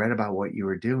I read about what you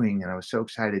were doing, and I was so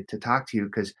excited to talk to you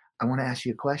because I want to ask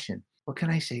you a question. What can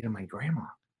I say to my grandma?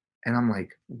 And I'm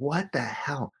like, what the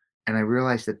hell? And I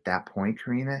realized at that point,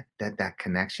 Karina, that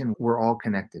connection, we're all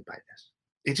connected by this.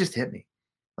 It just hit me.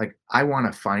 Like, I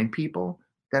want to find people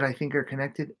that I think are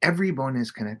connected. Everyone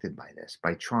is connected by this,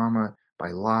 by trauma,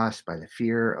 by loss, by the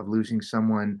fear of losing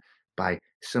someone, by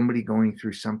somebody going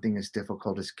through something as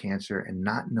difficult as cancer and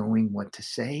not knowing what to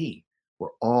say.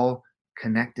 We're all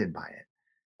connected by it.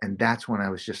 And that's when I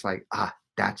was just like,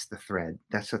 that's the thread.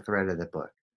 That's the thread of the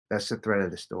book. That's the thread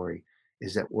of the story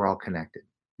is that we're all connected,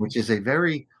 which is a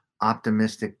very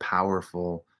optimistic,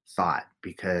 powerful thought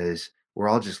because we're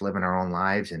all just living our own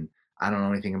lives. And I don't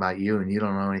know anything about you and you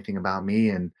don't know anything about me.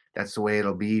 And that's the way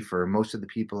it'll be for most of the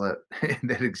people that,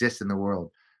 that exist in the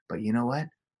world. But you know what?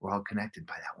 We're all connected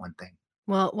by that one thing.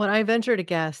 Well, what I venture to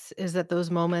guess is that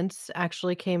those moments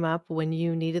actually came up when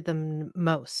you needed them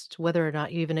most, whether or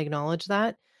not you even acknowledge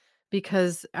that,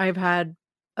 because I've had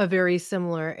a very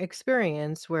similar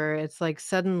experience where it's like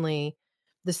suddenly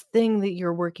this thing that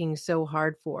you're working so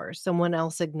hard for, someone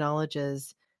else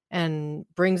acknowledges and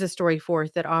brings a story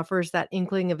forth that offers that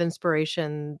inkling of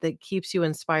inspiration that keeps you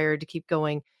inspired to keep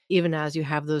going, even as you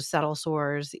have those subtle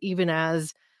sores, even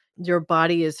as your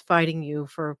body is fighting you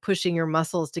for pushing your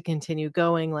muscles to continue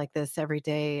going like this every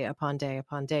day upon day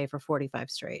upon day for 45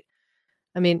 straight.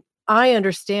 I mean, I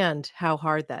understand how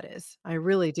hard that is. I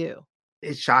really do.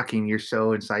 It's shocking. You're so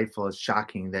insightful. It's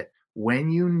shocking that when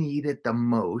you need it the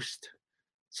most,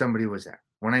 somebody was there.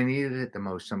 When I needed it the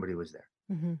most, somebody was there.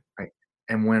 Mhm. Right.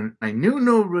 And when I knew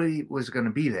nobody was going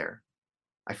to be there,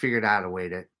 I figured out a way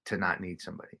to not need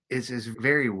somebody. It's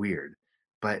very weird.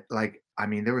 But like, I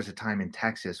mean, there was a time in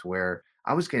Texas where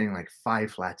I was getting like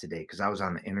 5 flats a day because I was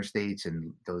on the interstates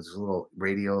and those little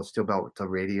radio, steel belt to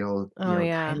radio, Oh,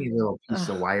 yeah. tiny little pieces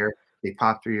of Ugh. wire. They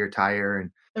pop through your tire.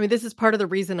 And I mean, this is part of the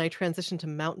reason I transitioned to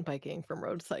mountain biking from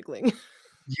road cycling.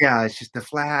 yeah, it's just the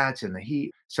flats and the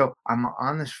heat. So I'm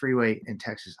on this freeway in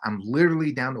Texas. I'm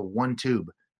literally down to one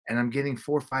tube and I'm getting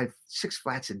 4, 5, 6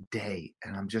 flats a day.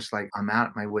 And I'm just like, I'm out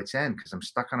at my wits' end because I'm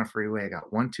stuck on a freeway. I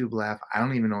got one tube left. I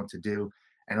don't even know what to do.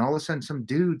 And all of a sudden, some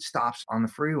dude stops on the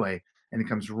freeway and he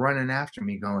comes running after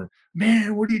me, going,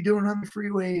 "Man, what are you doing on the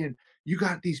freeway? And you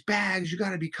got these bags. You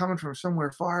got to be coming from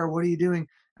somewhere far. What are you doing?"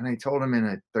 And I told him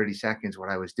in 30 seconds what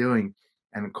I was doing.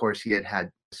 And of course, he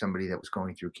had somebody that was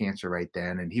going through cancer right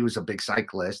then. And he was a big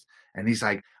cyclist. And he's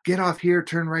like, "Get off here,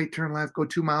 turn right, turn left, go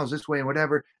 2 miles this way, and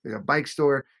whatever. There's a bike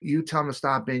store. You tell them to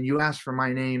stop in. You ask for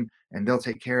my name, and they'll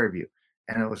take care of you."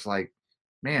 And it was like,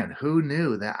 man, who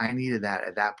knew that I needed that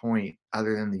at that point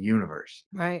other than the universe?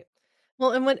 Right.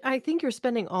 Well, and when I think you're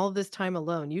spending all of this time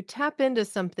alone, you tap into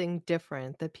something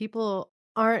different that people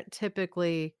aren't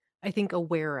typically, I think,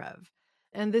 aware of.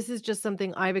 And this is just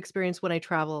something I've experienced when I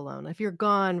travel alone. If you're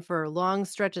gone for long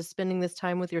stretches spending this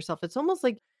time with yourself, it's almost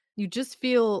like you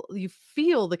feel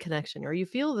the connection or you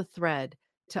feel the thread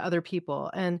to other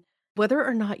people. And whether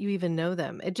or not you even know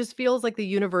them, it just feels like the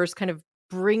universe kind of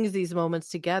brings these moments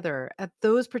together at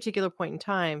those particular point in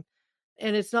time,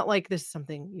 and it's not like this is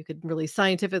something you could really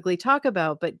scientifically talk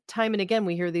about, but time and again,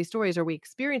 we hear these stories or we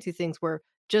experience these things where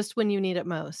just when you need it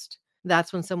most,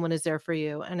 that's when someone is there for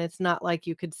you. And it's not like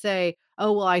you could say,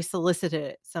 oh, well, I solicited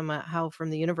it somehow from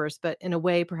the universe, but in a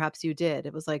way, perhaps you did.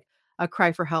 It was like a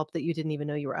cry for help that you didn't even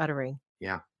know you were uttering.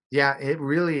 Yeah. Yeah, it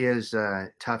really is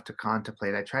tough to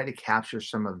contemplate. I try to capture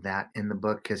some of that in the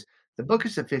book because the book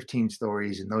is the 15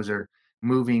 stories, and those are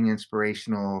moving,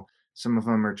 inspirational. Some of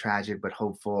them are tragic but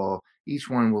hopeful. Each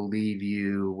one will leave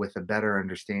you with a better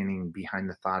understanding behind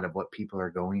the thought of what people are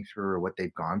going through or what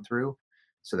they've gone through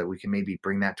so that we can maybe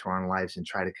bring that to our own lives and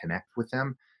try to connect with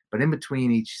them. But in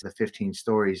between each of the 15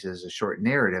 stories is a short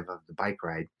narrative of the bike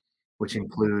ride, which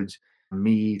includes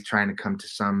me trying to come to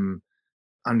some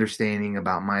understanding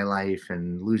about my life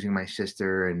and losing my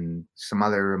sister and some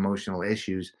other emotional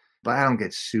issues. But I don't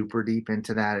get super deep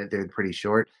into that. They're pretty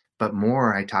short. But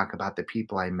more, I talk about the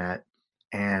people I met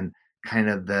and kind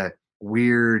of the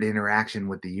weird interaction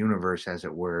with the universe, as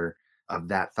it were, of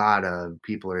that thought of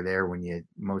people are there when you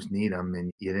most need them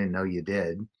and you didn't know you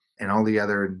did. And all the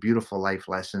other beautiful life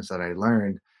lessons that I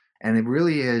learned. And it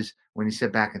really is when you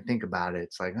sit back and think about it,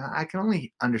 it's like I can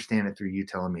only understand it through you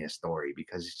telling me a story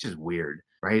because it's just weird,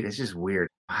 right? It's just weird.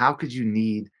 How could you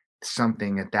need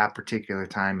something at that particular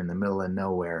time in the middle of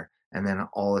nowhere and then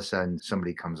all of a sudden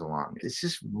somebody comes along? It's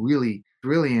just really,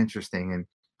 really interesting. And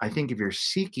I think if you're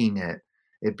seeking it,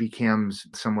 it becomes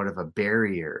somewhat of a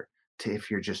barrier to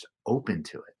if you're just open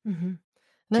to it. Hmm.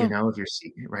 You No. know, if you're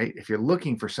seeking, right? If you're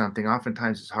looking for something,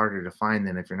 oftentimes it's harder to find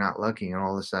than if you're not looking and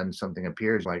all of a sudden something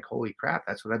appears like, holy crap,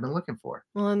 that's what I've been looking for.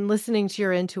 Well, and listening to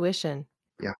your intuition,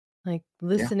 Yeah. like Yeah.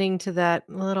 listening to that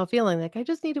little feeling, like, I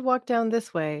just need to walk down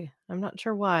this way. I'm not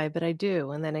sure why, but I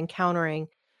do. And then encountering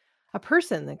a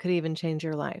person that could even change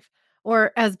your life.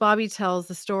 Or as Bobby tells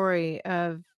the story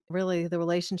of really the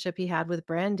relationship he had with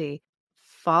Brandy,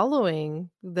 following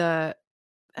the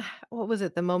what was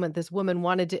it? The moment this woman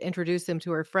wanted to introduce him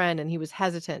to her friend and he was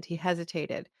hesitant, he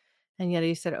hesitated. And yet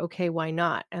he said, "Okay, why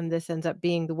not?" And this ends up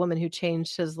being the woman who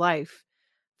changed his life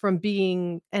from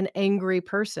being an angry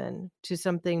person to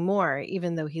something more,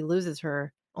 even though he loses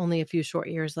her only a few short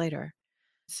years later.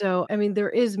 So, I mean, there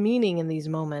is meaning in these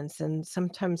moments, and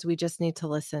sometimes we just need to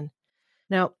listen.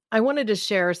 Now, I wanted to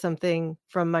share something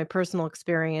from my personal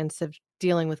experience of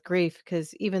dealing with grief,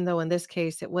 because even though in this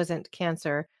case it wasn't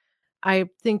cancer, I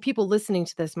think people listening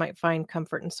to this might find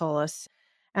comfort and solace.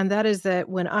 And that is that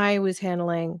when I was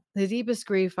handling the deepest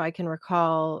grief I can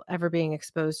recall ever being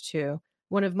exposed to,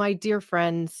 one of my dear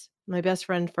friends, my best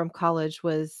friend from college,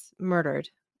 was murdered.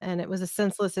 And it was a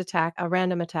senseless attack, a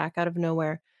random attack out of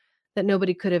nowhere that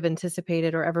nobody could have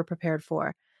anticipated or ever prepared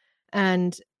for.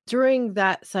 And during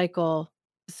that cycle,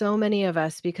 so many of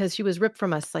us, because she was ripped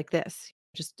from us like this,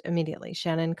 just immediately,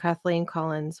 Shannon Kathleen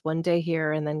Collins, one day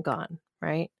here and then gone,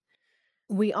 right?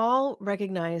 We all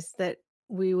recognized that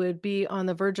we would be on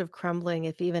the verge of crumbling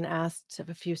if even asked of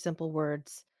a few simple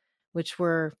words, which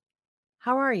were,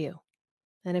 "How are you?"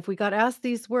 And if we got asked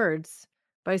these words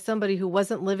by somebody who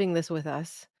wasn't living this with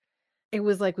us, it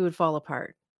was like we would fall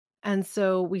apart. And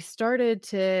so we started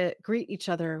to greet each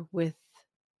other with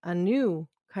a new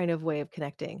kind of way of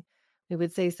connecting. We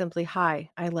would say simply,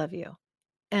 "Hi, I love you."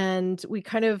 And we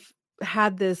kind of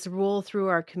had this roll through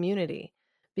our community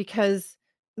because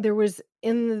there was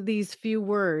in these few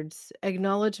words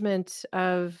acknowledgement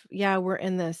of, yeah, we're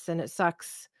in this and it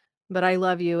sucks, but I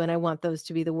love you and I want those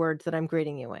to be the words that I'm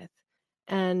greeting you with.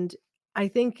 And I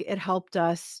think it helped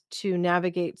us to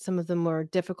navigate some of the more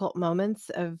difficult moments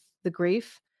of the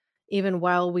grief, even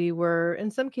while we were,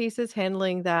 in some cases,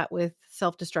 handling that with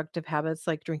self destructive habits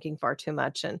like drinking far too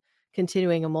much and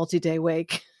continuing a multi day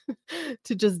wake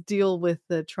to just deal with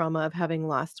the trauma of having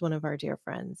lost one of our dear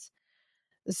friends.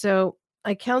 So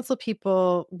I counsel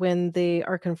people when they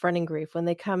are confronting grief, when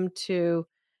they come to,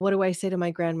 what do I say to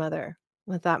my grandmother?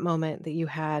 With that moment that you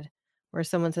had where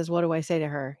someone says, what do I say to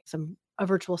her? A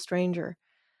virtual stranger.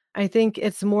 I think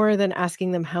it's more than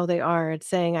asking them how they are. It's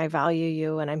saying, I value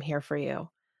you and I'm here for you.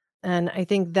 And I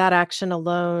think that action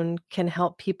alone can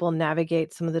help people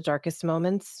navigate some of the darkest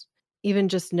moments, even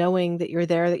just knowing that you're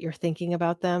there, that you're thinking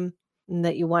about them, and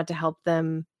that you want to help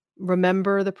them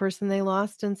remember the person they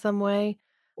lost in some way,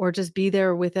 or just be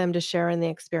there with them to share in the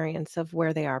experience of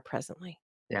where they are presently.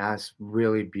 Yeah, it's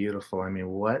really beautiful. I mean,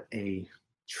 what a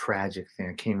tragic thing.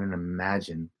 I can't even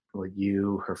imagine what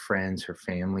you, her friends, her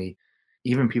family,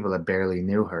 even people that barely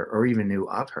knew her or even knew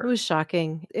of It her. was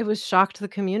shocking. It was shocked the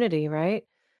community, right?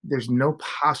 There's no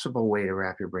possible way to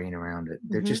wrap your brain around it.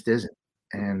 There Mhm. just isn't.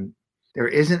 And there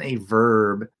isn't a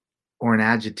verb or an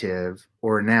adjective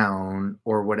or a noun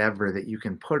or whatever that you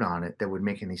can put on it that would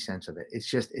make any sense of it.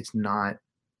 It's not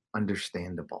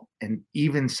understandable. And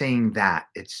even saying that,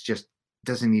 it's just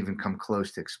doesn't even come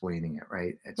close to explaining it,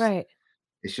 right? Right.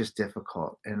 It's just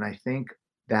difficult. And I think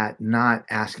that not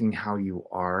asking how you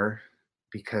are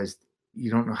because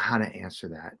you don't know how to answer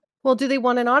that. Well, do they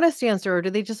want an honest answer or do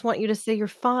they just want you to say you're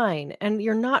fine and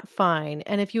you're not fine?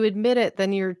 And if you admit it,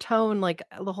 then your tone, like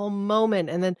the whole moment,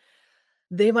 and then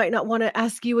they might not wanna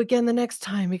ask you again the next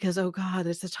time because, "Oh god,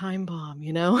 it's a time bomb,"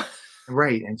 you know?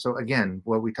 Right. And so again,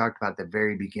 what we talked about at the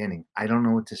very beginning, I don't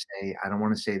know what to say. I don't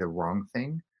want to say the wrong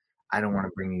thing. I don't want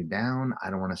to bring you down. I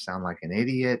don't want to sound like an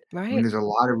idiot. I mean, Right, there's a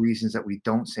lot of reasons that we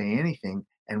don't say anything.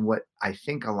 And what I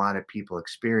think a lot of people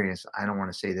experience, I don't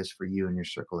want to say this for you and your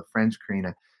circle of friends,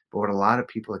 Karina, but what a lot of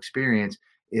people experience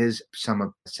is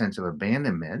sense of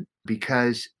abandonment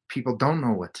because people don't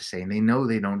know what to say and they know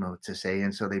they don't know what to say.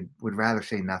 And so they would rather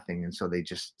say nothing. And so they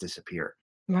just disappear.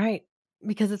 right.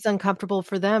 Because it's uncomfortable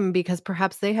for them because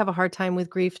perhaps they have a hard time with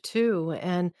grief too,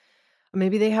 and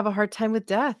maybe they have a hard time with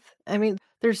death. I mean,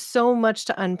 there's so much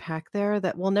to unpack there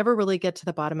that we'll never really get to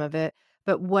the bottom of it.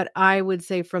 But what I would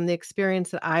say from the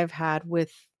experience that I've had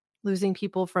with losing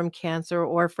people from cancer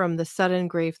or from the sudden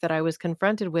grief that I was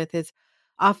confronted with is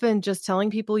often just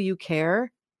telling people you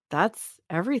care. That's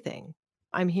everything.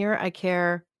 I'm here. I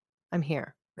care. I'm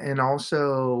here. And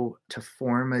also to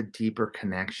form a deeper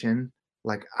connection,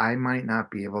 like, I might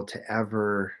not be able to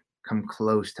ever come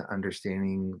close to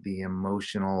understanding the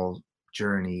emotional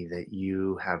journey that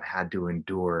you have had to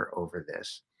endure over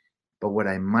this. But what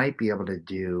I might be able to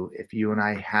do if you and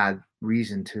I had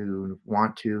reason to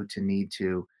want to need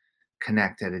to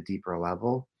connect at a deeper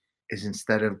level is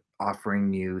instead of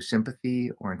offering you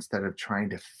sympathy or instead of trying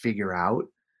to figure out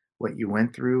what you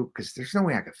went through, because there's no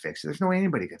way I could fix it. There's no way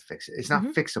anybody could fix it. It's not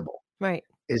Mhm. fixable. Right.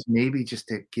 Is maybe just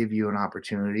to give you an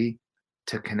opportunity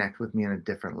to connect with me on a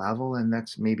different level. And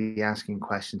that's maybe asking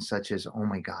questions such as, oh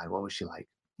my God, what was she like?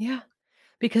 Yeah.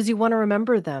 Because you wanna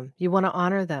remember them, you wanna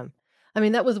honor them. I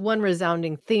mean, that was one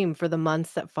resounding theme for the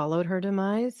months that followed her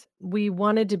demise. We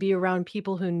wanted to be around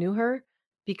people who knew her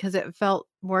because it felt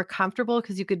more comfortable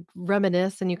because you could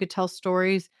reminisce and you could tell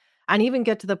stories and even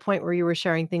get to the point where you were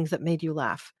sharing things that made you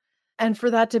laugh. And for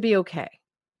that to be okay,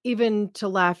 even to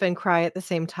laugh and cry at the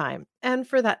same time, and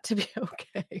for that to be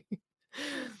okay.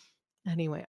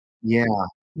 Anyway. Yeah.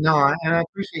 No, and I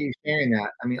appreciate you sharing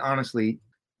that. I mean, honestly,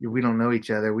 we don't know each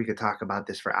other. We could talk about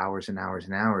this for hours and hours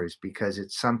and hours because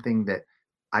it's something that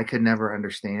I could never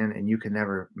understand and you could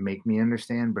never make me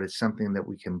understand, but it's something that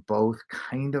we can both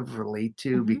kind of relate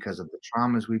to Mhm. because of the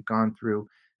traumas we've gone through,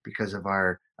 because of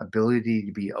our ability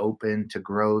to be open to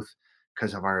growth,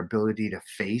 because of our ability to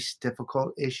face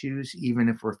difficult issues, even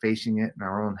if we're facing it in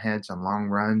our own heads on long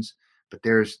runs. But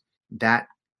there's that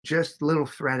just little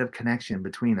thread of connection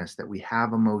between us that we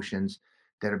have emotions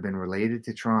that have been related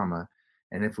to trauma.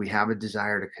 And if we have a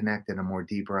desire to connect at a more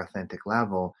deeper, authentic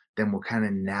level, then we'll kind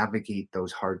of navigate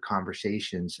those hard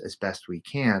conversations as best we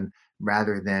can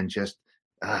rather than just,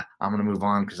 I'm going to move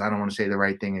on because I don't want to say the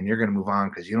right thing. And you're going to move on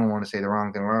because you don't want to say the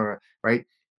wrong thing, right?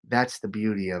 That's the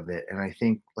beauty of it. And I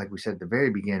think, like we said at the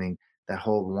very beginning, that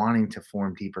whole wanting to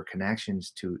form deeper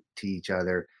connections to each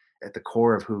other at the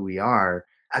core of who we are,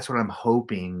 that's what I'm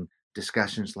hoping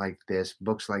discussions like this,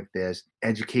 books like this,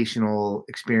 educational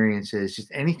experiences,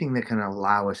 just anything that can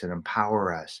allow us and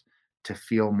empower us to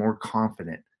feel more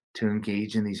confident to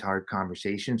engage in these hard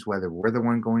conversations, whether we're the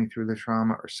one going through the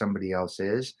trauma or somebody else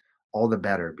is, all the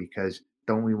better, because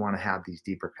don't we want to have these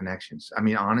deeper connections? I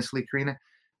mean, honestly, Karina,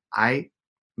 I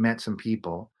met some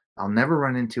people I'll never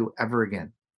run into ever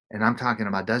again. And I'm talking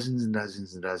about dozens and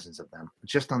dozens and dozens of them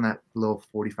just on that little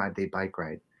 45-day bike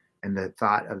ride. And the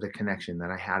thought of the connection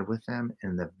that I had with them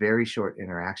and the very short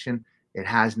interaction, it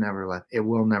has never left. It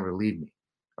will never leave me,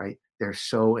 right? They're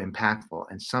so impactful.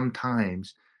 And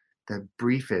sometimes the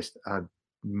briefest of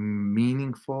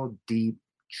meaningful, deep,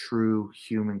 true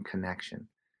human connection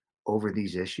over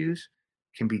these issues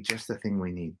can be just the thing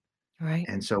we need. Right.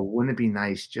 And so wouldn't it be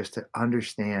nice just to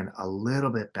understand a little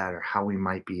bit better how we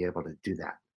might be able to do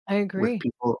that I with agree.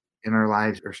 people in our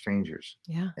lives or strangers?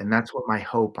 Yeah. And that's what my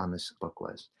hope on this book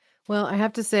was. Well, I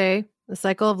have to say, The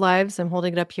Cycle of Lives, I'm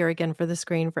holding it up here again for the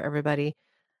screen for everybody.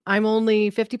 I'm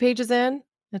only 50 pages in.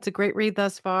 It's a great read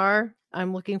thus far.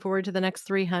 I'm looking forward to the next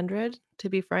 300, to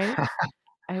be frank.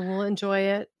 I will enjoy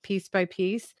it piece by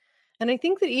piece. And I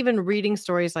think that even reading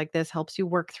stories like this helps you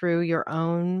work through your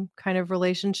own kind of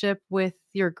relationship with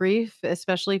your grief,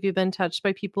 especially if you've been touched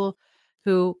by people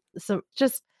who, so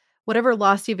just whatever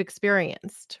loss you've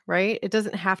experienced, right? It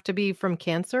doesn't have to be from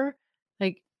cancer.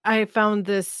 Like I found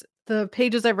this, the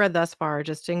pages I've read thus far are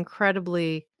just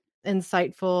incredibly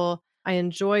insightful. I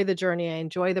enjoy the journey, I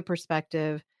enjoy the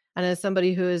perspective. And as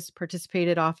somebody who has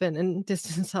participated often in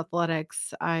distance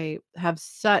athletics, I have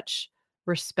such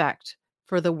respect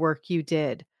for the work you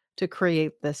did to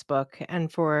create this book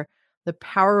and for the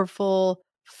powerful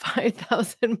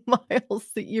 5,000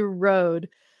 miles that you rode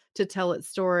to tell its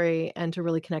story and to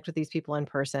really connect with these people in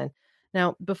person.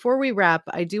 Now, before we wrap,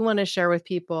 I do want to share with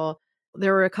people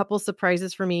there were a couple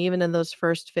surprises for me, even in those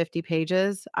first 50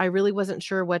 pages. I really wasn't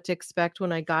sure what to expect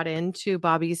when I got into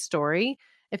Bobby's story,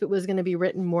 if it was going to be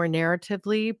written more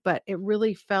narratively, but it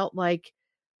really felt like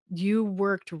you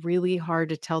worked really hard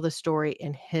to tell the story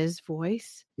in his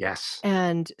voice. Yes,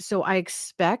 And so I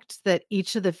expect that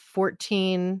each of the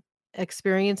 14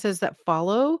 experiences that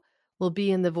follow will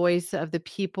be in the voice of the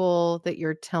people that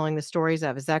you're telling the stories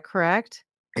of. Is that correct?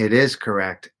 it is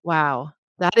correct. Wow.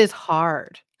 That is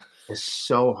hard. It's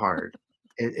so hard.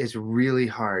 It is really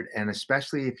hard. And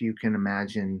especially if you can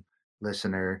imagine,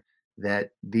 listener,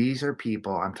 that these are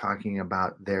people I'm talking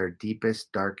about their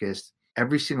deepest, darkest.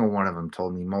 Every single one of them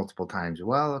told me multiple times,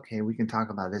 well, okay, we can talk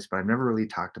about this, but I've never really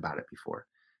talked about it before.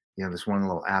 This one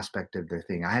little aspect of their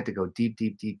thing. I had to go deep,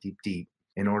 deep, deep, deep, deep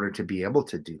in order to be able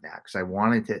to do that because I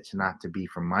wanted it to not to be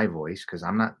from my voice because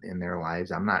I'm not in their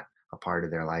lives. I'm not a part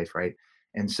of their life, right?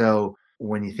 And so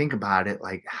when you think about it,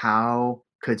 like how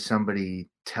could somebody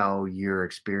tell your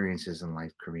experiences in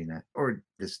life, Karina, or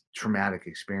this traumatic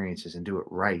experiences and do it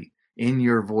right in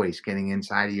your voice, getting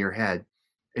inside of your head?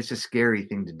 It's a scary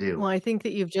thing to do. Well, I think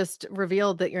that you've just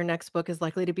revealed that your next book is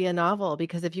likely to be a novel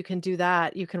because if you can do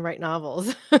that, you can write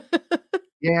novels.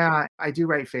 Yeah, I do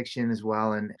write fiction as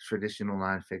well and traditional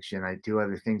nonfiction. I do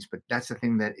other things, but that's the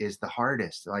thing that is the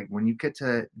hardest. Like when you get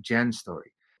to Jen's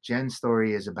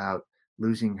story is about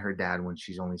losing her dad when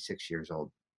she's only 6 years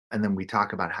old. And then we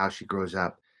talk about how she grows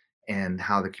up and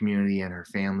how the community and her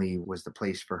family was the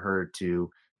place for her to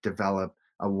develop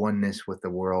a oneness with the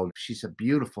world. She's a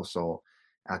beautiful soul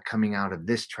coming out of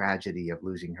this tragedy of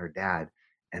losing her dad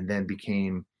and then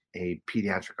became a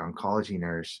pediatric oncology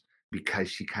nurse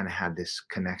because she kind of had this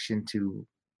connection to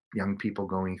young people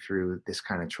going through this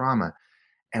kind of trauma.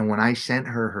 And when I sent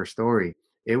her her story,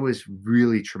 it was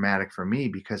really traumatic for me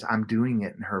because I'm doing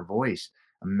it in her voice.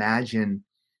 Imagine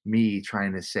me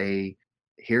trying to say,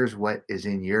 here's what is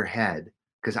in your head.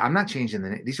 Because I'm not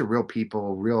changing these are real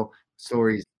people, real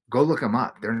stories. Go look them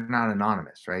up. They're not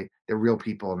anonymous, right? They're real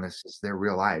people and this is their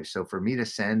real lives. So for me to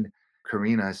send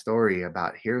Karina a story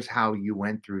about here's how you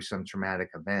went through some traumatic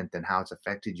event and how it's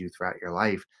affected you throughout your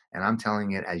life, and I'm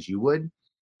telling it as you would,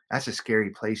 that's a scary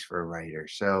place for a writer.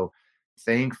 So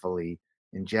thankfully,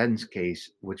 in Jen's case,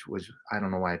 which was, I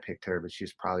don't know why I picked her, but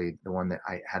she's probably the one that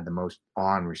I had the most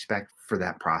awe and respect for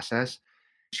that process.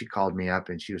 She called me up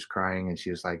and she was crying and she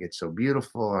was like, it's so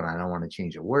beautiful and I don't want to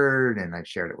change a word. And I've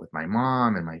shared it with my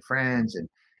mom and my friends and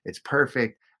it's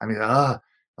perfect. I mean, the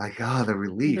The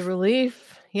relief.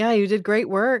 relief. Yeah, you did great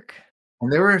work.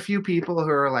 And there were a few people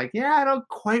who are like, yeah, I don't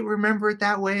quite remember it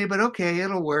that way, but okay,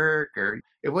 it'll work. Or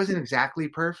it wasn't exactly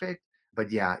perfect.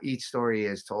 But yeah, each story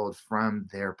is told from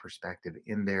their perspective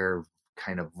in their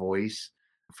kind of voice,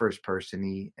 first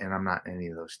person-y, and I'm not in any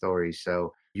of those stories.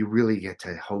 So you really get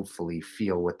to hopefully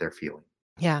feel what they're feeling.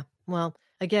 Yeah. Well,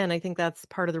 again, I think that's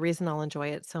part of the reason I'll enjoy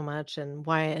it so much and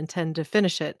why I intend to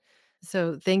finish it.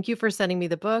 So thank you for sending me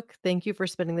the book. Thank you for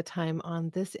spending the time on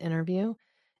this interview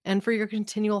and for your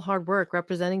continual hard work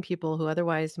representing people who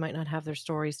otherwise might not have their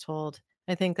stories told.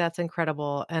 I think that's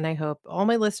incredible. And I hope all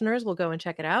my listeners will go and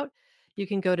check it out. You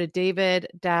can go to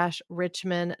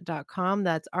david-richman.com.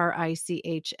 That's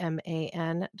RICHMAN.com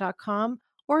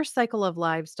or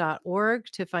cycleoflives.org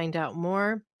to find out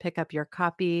more. Pick up your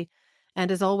copy.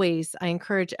 And as always, I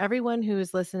encourage everyone who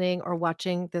is listening or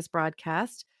watching this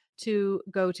broadcast to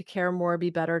go to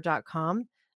caremorebebetter.com.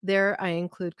 There, I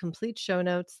include complete show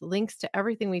notes, links to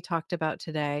everything we talked about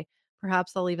today.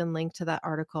 Perhaps I'll even link to that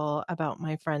article about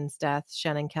my friend's death,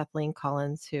 Shannon Kathleen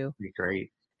Collins, who, Be great.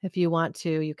 if you want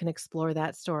to, you can explore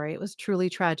that story. It was truly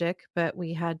tragic, but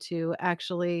we had to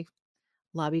actually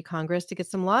lobby Congress to get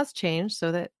some laws changed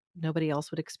so that nobody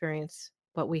else would experience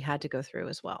what we had to go through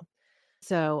as well.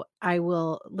 So I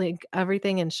will link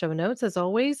everything in show notes as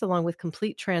always, along with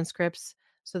complete transcripts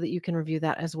so that you can review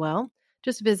that as well.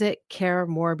 Just visit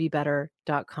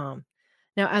caremorebebetter.com.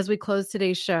 Now, as we close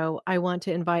today's show, I want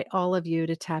to invite all of you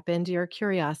to tap into your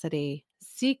curiosity,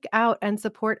 seek out and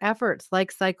support efforts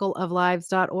like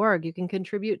cycleoflives.org. You can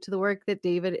contribute to the work that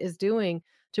David is doing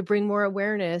to bring more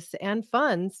awareness and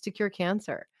funds to cure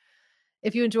cancer.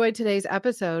 If you enjoyed today's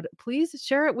episode, please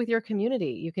share it with your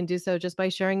community. You can do so just by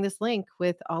sharing this link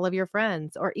with all of your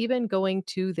friends or even going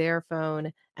to their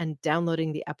phone and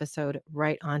downloading the episode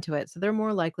right onto it so they're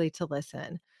more likely to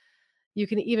listen. You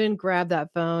can even grab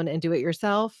that phone and do it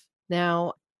yourself.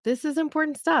 Now, this is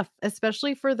important stuff,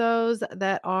 especially for those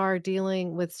that are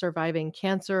dealing with surviving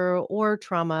cancer or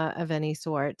trauma of any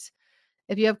sort.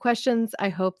 If you have questions, I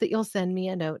hope that you'll send me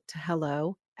a note to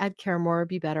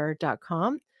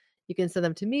hello@caremorebebetter.com. You can send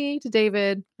them to me, to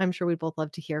David. I'm sure we'd both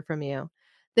love to hear from you.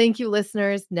 Thank you,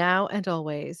 listeners, now and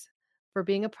always, for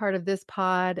being a part of this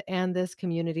pod and this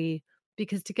community,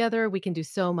 because together we can do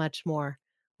so much more.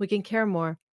 We can care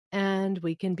more and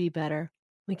we can be better.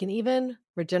 We can even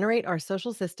regenerate our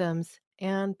social systems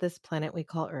and this planet we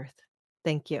call Earth.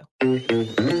 Thank you.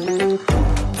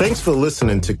 Thanks for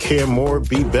listening to Care More,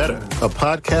 Be Better, a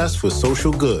podcast for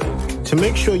social good. To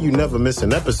make sure you never miss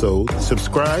an episode,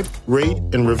 subscribe, rate,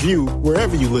 and review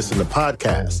wherever you listen to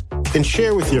podcasts. And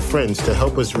share with your friends to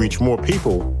help us reach more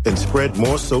people and spread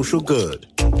more social good.